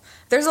people.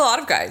 There's a lot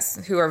of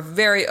guys who are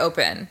very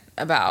open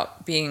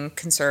about being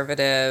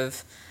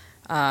conservative,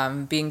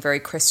 being very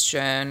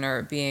Christian,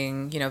 or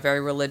being,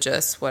 very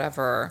religious,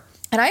 whatever.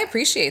 And I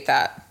appreciate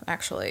that,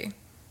 actually.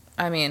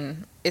 I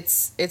mean,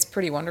 it's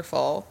pretty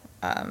wonderful,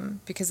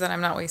 because then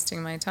I'm not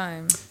wasting my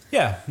time.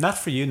 Yeah, not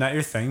for you, not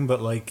your thing, but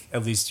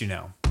at least you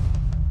know.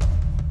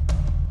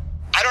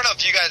 I don't know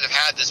if you guys have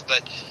had this,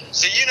 but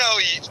so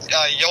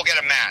you'll get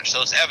a match.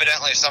 So it's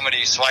evidently somebody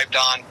you swiped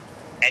on,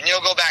 and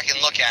you'll go back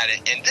and look at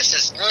it, and this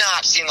does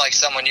not seem like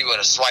someone you would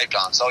have swiped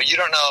on. So you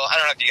don't know. I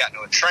don't know if you got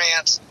into a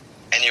trance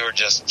and you were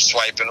just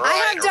swiping right.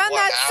 I have done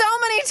that so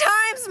many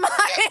times,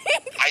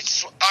 Mike.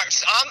 Yeah,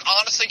 I'm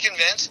honestly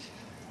convinced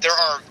there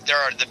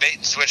are the bait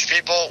and switch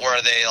people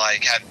where they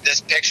like have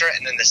this picture,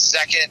 and then the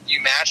second you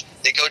match,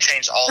 they go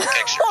change all the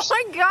pictures. Oh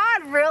my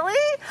God,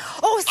 really?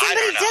 Oh,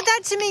 somebody did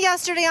that to me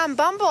yesterday on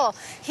Bumble.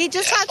 He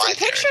just had some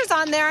pictures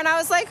on there, and I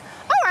was like,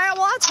 all right,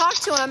 well, I'll talk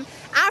to him.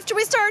 After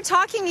we started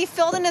talking, he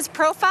filled in his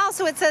profile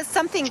so it says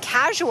something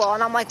casual,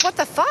 and I'm like, what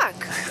the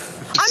fuck?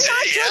 I'm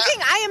not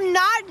joking. I am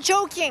not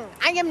joking.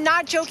 I am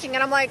not joking.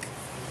 And I'm like,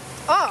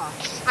 oh,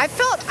 I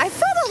felt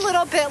a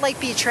little bit like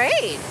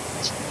betrayed.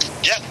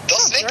 Yeah, they'll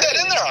sneak that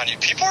in there on you.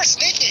 People are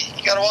sneaky.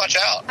 You got to watch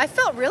out. I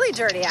felt really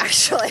dirty,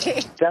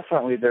 actually.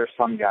 Definitely there's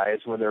some guys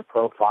where their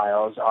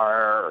profiles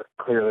are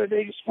clearly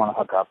they just want to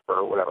hook up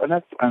or whatever, and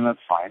that's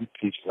fine,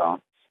 each his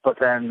own. But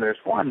then there's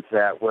ones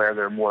that where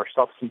they're more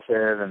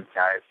substantive and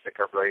guys that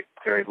are really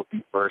clearly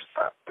looking for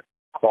a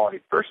quality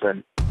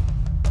person.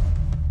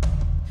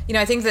 You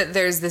know, I think that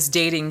there's this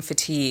dating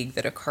fatigue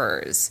that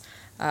occurs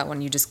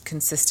when you just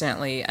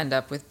consistently end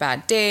up with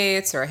bad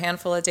dates or a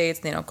handful of dates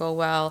and they don't go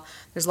well.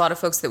 There's a lot of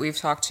folks that we've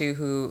talked to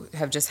who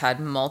have just had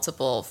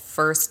multiple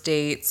first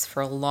dates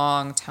for a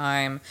long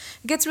time.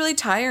 It gets really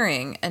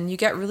tiring and you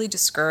get really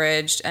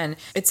discouraged, and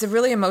it's a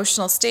really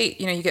emotional state.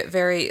 You know, you get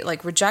very,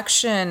 like,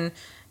 rejection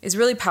is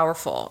really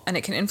powerful and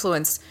it can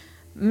influence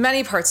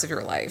many parts of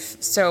your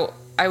life. So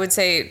I would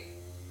say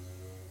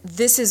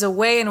this is a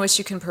way in which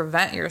you can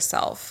prevent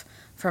yourself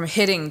from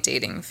hitting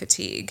dating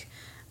fatigue,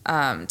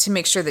 to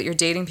make sure that you're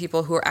dating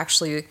people who are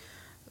actually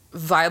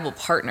viable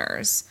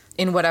partners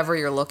in whatever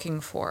you're looking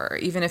for.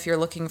 Even if you're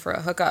looking for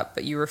a hookup,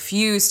 but you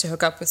refuse to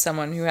hook up with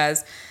someone who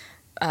has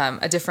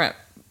a different,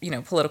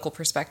 political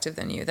perspective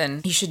than you,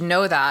 then you should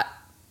know that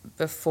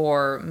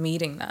before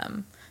meeting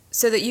them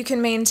so that you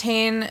can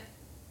maintain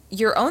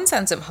your own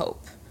sense of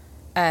hope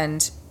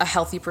and a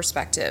healthy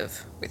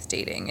perspective with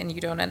dating, and you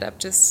don't end up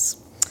just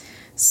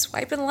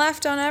swiping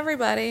left on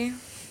everybody.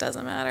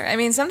 Doesn't matter. I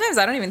mean, sometimes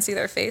I don't even see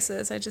their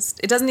faces.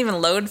 It doesn't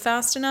even load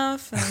fast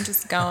enough. And I'm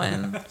just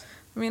going, I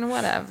mean,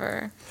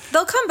 whatever.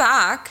 They'll come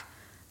back.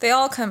 They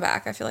all come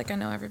back. I feel like I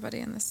know everybody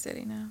in this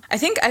city now. I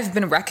think I've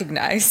been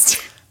recognized.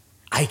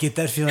 I get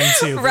that feeling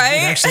too. Right?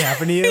 Did it actually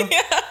happen to you?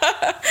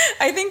 Yeah.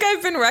 I think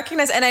I've been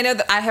recognized, and I know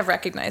that I have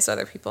recognized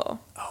other people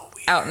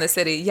out in the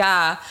city.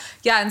 Yeah.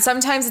 Yeah, and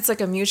sometimes it's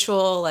like a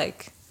mutual,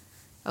 like,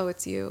 oh,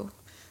 it's you.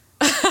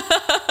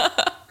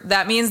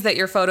 That means that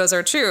your photos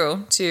are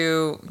true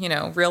to,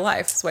 real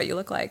life. It's what you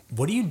look like.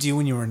 What do you do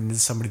when you run into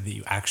somebody that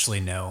you actually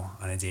know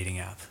on a dating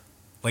app?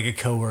 Like a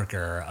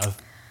coworker, a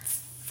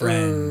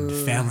friend,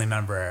 family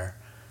member.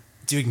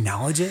 Do you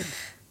acknowledge it?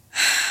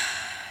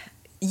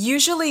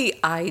 Usually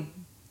I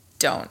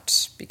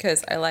don't,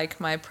 because I like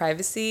my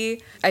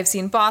privacy. I've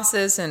seen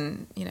bosses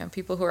and,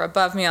 people who are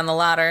above me on the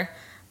ladder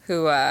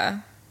who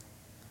are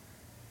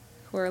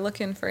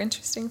looking for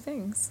interesting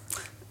things.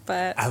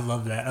 But I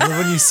love that. I love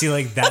when you see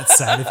like that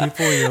side of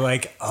people. You're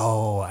like,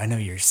 oh, I know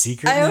your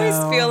secret. I always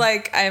feel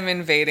like I'm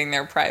invading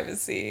their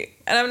privacy,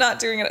 and I'm not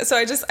doing it. So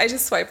I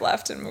just swipe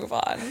left and move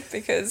on,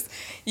 because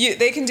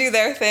they can do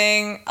their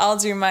thing, I'll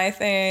do my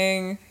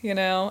thing,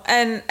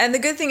 And the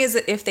good thing is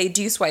that if they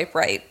do swipe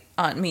right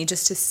on me,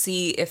 just to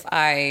see if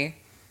I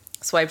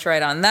swiped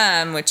right on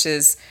them, which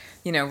is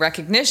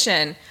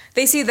recognition,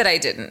 they see that I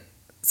didn't.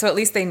 So at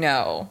least they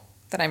know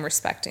that I'm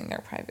respecting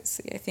their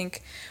privacy. I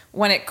think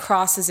when it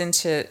crosses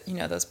into,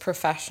 those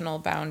professional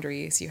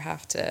boundaries, you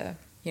have to,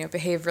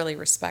 behave really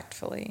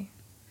respectfully.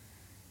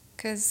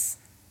 Because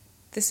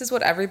this is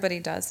what everybody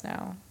does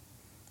now.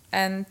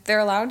 And they're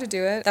allowed to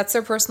do it. That's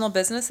their personal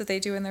business that they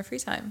do in their free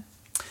time.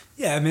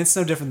 Yeah, I mean, it's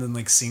no different than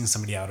like seeing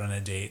somebody out on a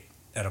date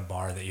at a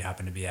bar that you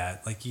happen to be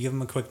at. Like, you give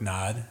them a quick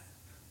nod,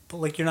 but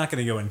like, you're not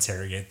going to go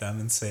interrogate them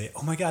and say,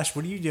 oh my gosh,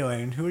 what are you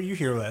doing? Who are you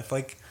here with?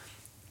 Like,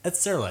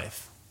 that's their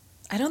life.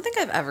 I don't think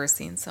I've ever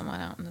seen someone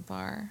out in the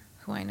bar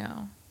who I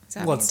know.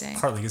 Well, it's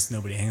partly because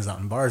nobody hangs out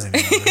in bars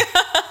anymore.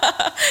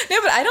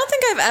 No, but I don't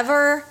think I've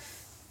ever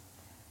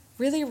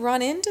really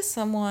run into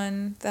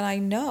someone that I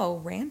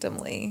know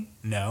randomly.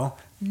 No?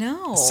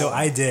 No. So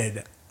I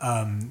did.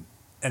 And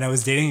I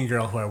was dating a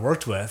girl who I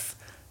worked with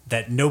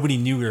that nobody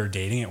knew we were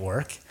dating at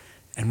work.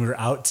 And we were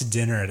out to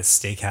dinner at a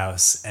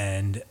steakhouse,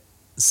 and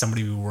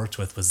somebody we worked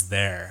with was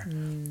there.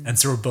 And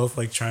so we're both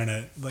like trying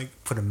to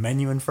like put a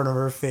menu in front of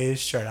our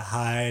face, try to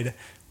hide.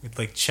 We'd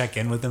like check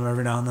in with him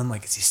every now and then,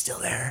 like, is he still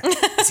there?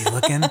 Is he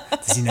looking?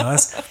 Does he know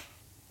us?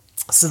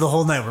 So the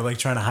whole night we're like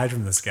trying to hide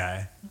from this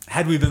guy.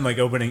 Had we been like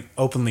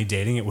openly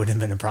dating, it wouldn't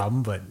have been a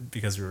problem, but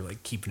because we were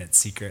like keeping it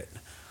secret,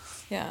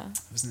 yeah,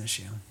 it was an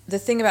issue. The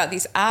thing about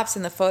these apps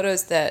and the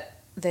photos that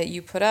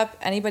you put up,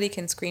 anybody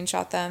can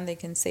screenshot them, they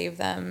can save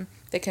them,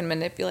 they can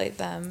manipulate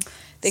them.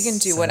 They can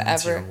do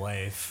whatever. Your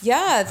wife.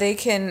 Yeah, they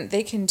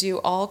can do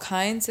all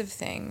kinds of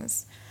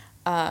things.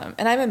 And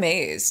I'm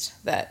amazed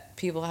that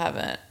people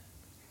haven't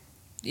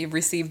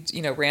received,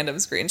 random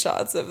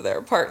screenshots of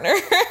their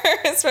partners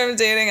from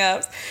dating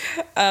apps.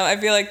 I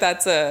feel like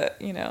that's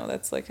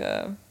like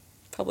a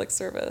public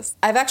service.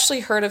 I've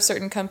actually heard of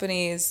certain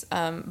companies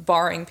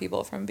barring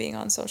people from being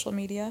on social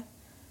media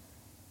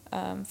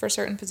for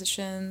certain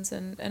positions,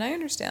 and I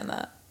understand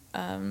that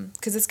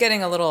because it's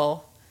getting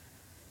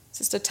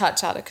just a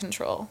touch out of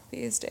control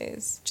these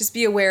days. Just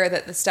be aware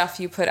that the stuff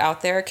you put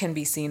out there can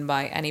be seen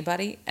by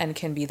anybody and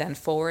can be then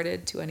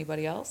forwarded to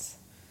anybody else.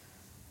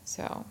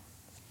 So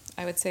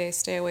I would say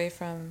stay away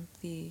from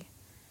the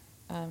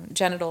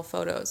genital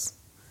photos.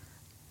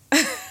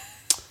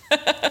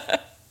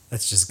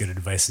 That's just good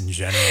advice in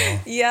general.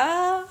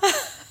 Yeah.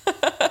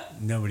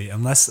 Nobody,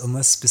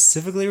 unless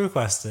specifically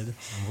requested,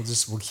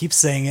 and we'll keep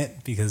saying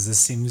it because this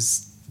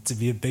seems to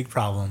be a big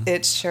problem.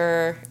 It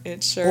sure or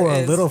is.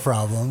 a little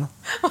problem.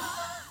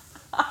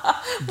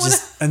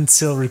 Just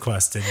until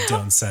requested,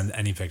 don't send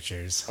any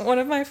pictures. One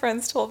of my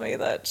friends told me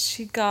that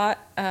she got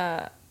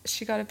a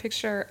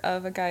picture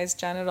of a guy's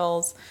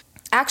genitals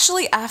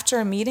actually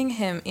after meeting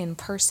him in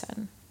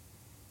person.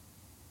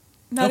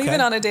 Not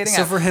even on a dating app.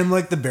 So for him,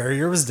 like, the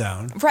barrier was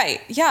down. Right.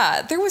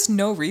 Yeah. There was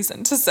no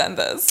reason to send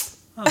this.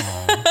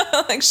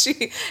 Oh. Like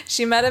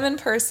she met him in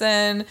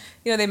person.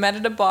 You know, they met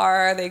at a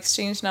bar. They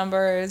exchanged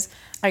numbers.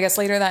 I guess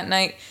later that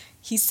night,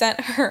 he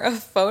sent her a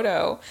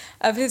photo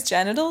of his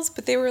genitals,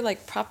 but they were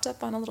like propped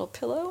up on a little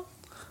pillow.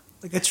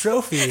 Like a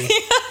trophy. Yeah.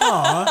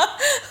 Aww.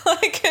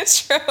 Like a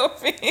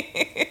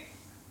trophy.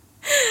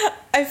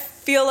 I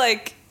feel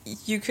like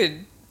you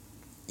could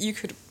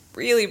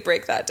really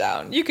break that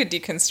down. You could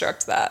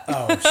deconstruct that.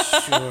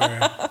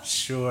 Oh,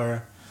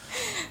 sure.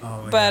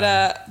 Oh,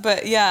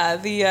 but yeah,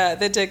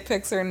 the dick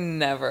pics are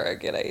never a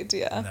good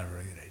idea. Never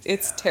a good idea.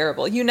 It's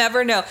terrible. You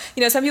never know.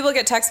 You know, some people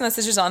get text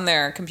messages on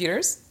their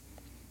computers,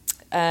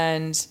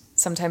 and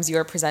sometimes you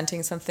are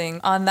presenting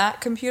something on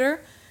that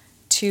computer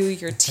to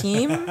your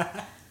team.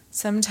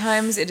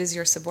 Sometimes it is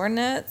your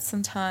subordinates.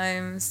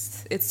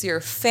 Sometimes it's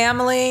your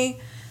family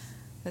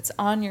that's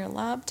on your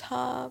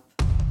laptop.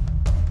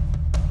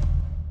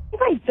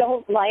 I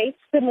don't like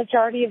the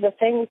majority of the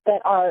things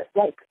that are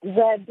like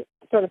red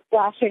sort of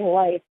flashing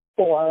lights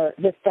for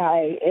this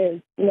guy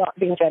is not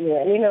being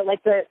genuine. You know,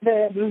 like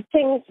the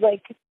things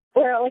like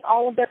where like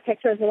all of their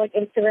pictures are like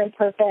Instagram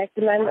perfect,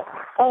 and then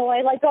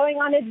I like going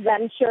on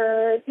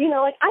adventures. You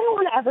know, like I don't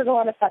want to ever go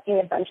on a fucking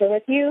adventure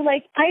with you.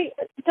 Like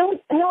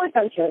no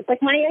adventures.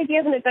 Like my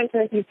idea of an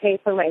adventure is you pay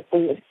for my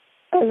food,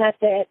 and that's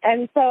it.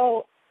 And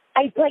so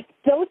I like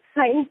those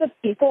kinds of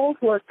people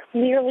who are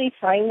clearly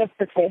trying to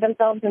portray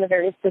themselves in a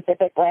very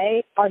specific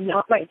way are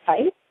not my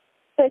type.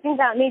 So I think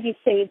that maybe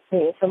saves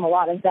me from a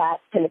lot of that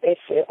kind of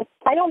issue.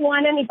 I don't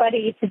want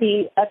anybody to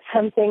be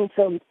attempting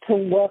to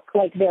look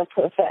like they're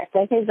perfect.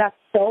 I think that's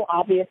so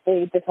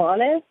obviously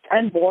dishonest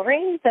and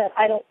boring that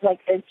I don't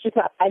like. It's just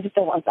not. I just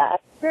don't want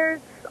that.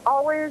 There's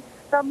always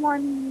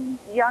someone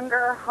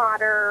younger,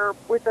 hotter,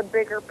 with a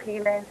bigger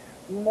penis,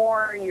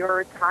 more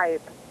your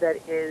type that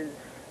is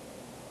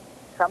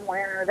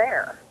somewhere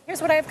there.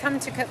 Here's what I've come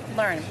to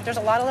learn. There's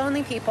a lot of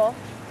lonely people.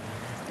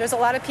 There's a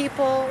lot of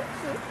people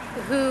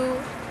who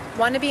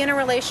want to be in a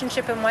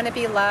relationship and want to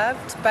be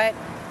loved, but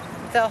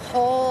the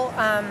whole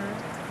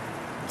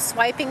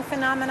swiping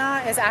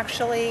phenomena is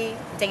actually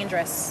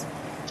dangerous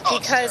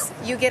because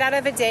you get out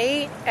of a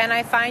date and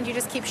I find you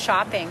just keep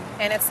shopping,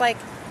 and it's like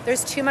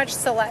there's too much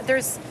there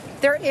is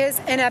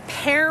an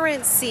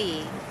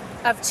apparency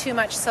of too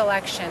much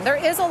selection. There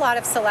is a lot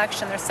of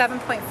selection. There's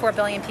 7.4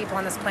 billion people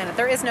on this planet.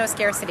 There is no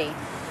scarcity.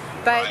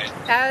 But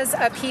as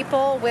a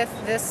people with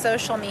this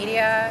social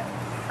media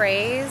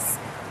craze,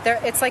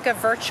 it's like a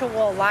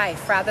virtual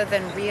life rather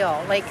than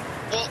real. Like,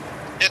 well,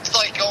 it's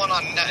like going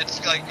on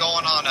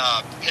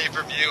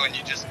pay-per-view and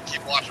you just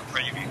keep watching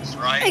previews,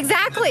 right?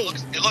 Exactly.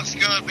 It looks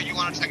good, but you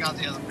want to check out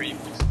the other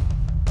previews.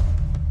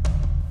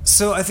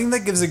 So I think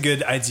that gives a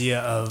good idea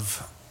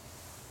of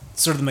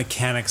sort of the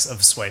mechanics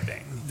of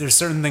swiping. There's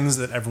certain things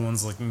that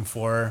everyone's looking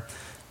for.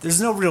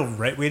 There's no real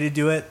right way to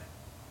do it,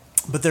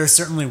 but there are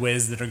certainly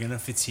ways that are going to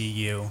fatigue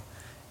you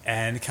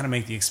and kind of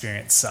make the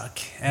experience suck.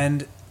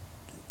 And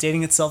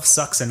dating itself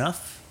sucks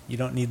enough. You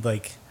don't need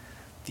like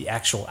the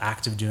actual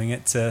act of doing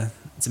it to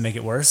make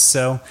it worse.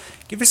 So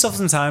give yourself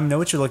some time, know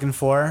what you're looking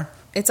for.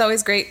 It's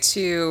always great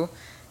to,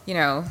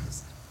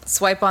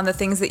 swipe on the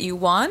things that you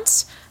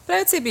want, but I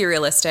would say be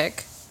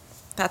realistic.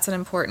 That's an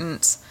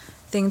important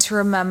thing to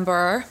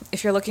remember.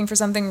 If you're looking for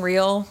something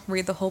real,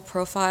 read the whole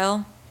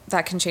profile.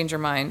 That can change your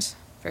mind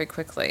very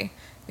quickly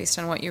based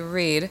on what you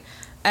read.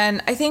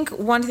 And I think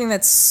one thing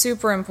that's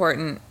super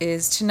important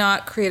is to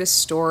not create a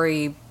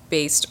story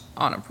based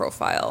on a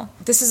profile.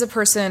 This is a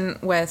person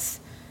with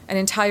an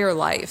entire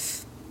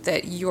life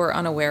that you're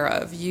unaware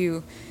of.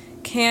 You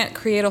can't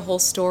create a whole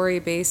story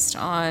based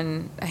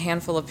on a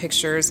handful of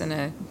pictures and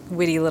a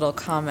witty little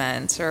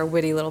comment or a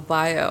witty little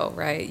bio,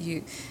 right?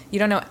 You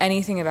don't know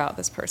anything about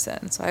this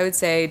person. So I would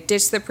say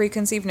ditch the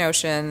preconceived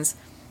notions.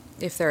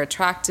 If they're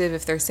attractive,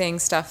 if they're saying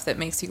stuff that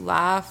makes you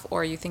laugh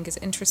or you think is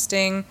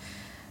interesting,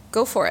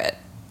 go for it.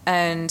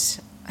 And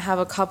have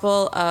a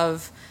couple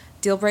of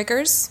deal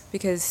breakers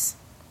because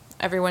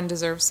everyone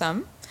deserves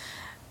some.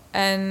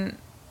 And,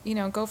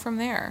 go from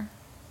there.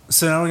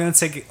 So now we're going to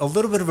take a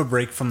little bit of a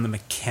break from the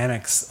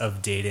mechanics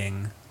of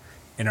dating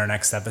in our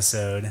next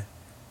episode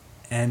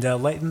and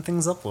lighten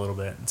things up a little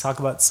bit and talk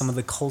about some of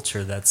the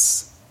culture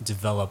that's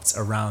developed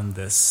around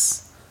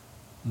this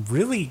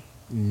really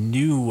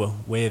new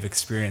way of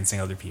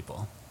experiencing other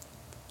people.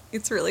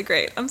 It's really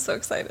great. I'm so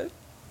excited.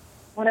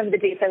 One of the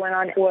dates I went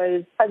on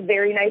was a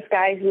very nice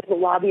guy who was a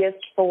lobbyist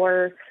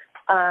for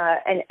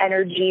an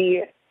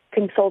energy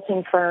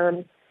consulting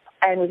firm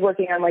and was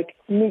working on like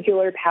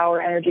nuclear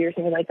power energy or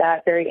something like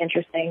that. Very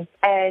interesting.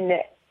 And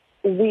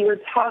we were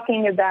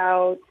talking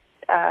about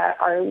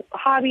our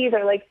hobbies,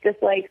 our likes,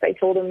 dislikes. I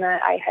told him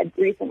that I had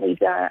recently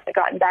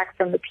gotten back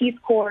from the Peace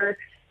Corps.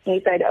 And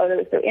he said, oh, that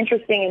was so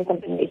interesting and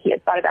something that he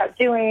had thought about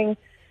doing.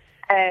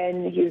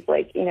 And he was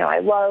like, you know, I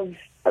love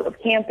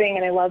camping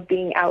and I love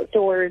being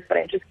outdoors, but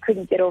I just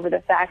couldn't get over the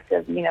fact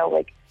of, you know,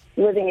 like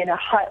living in a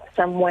hut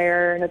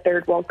somewhere in a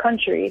third world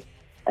country.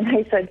 And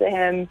I said to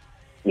him,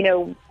 you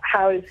know,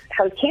 how's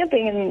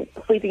camping and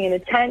sleeping in a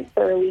tent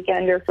for a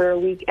weekend or for a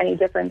week any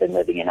different than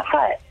living in a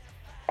hut?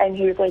 And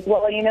he was like,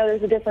 well, you know,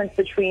 there's a difference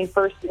between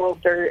first world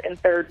dirt and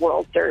third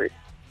world dirt.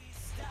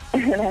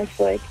 And I was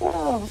like,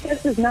 oh,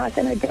 this is not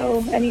going to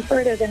go any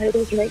further than it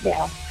is right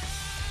now.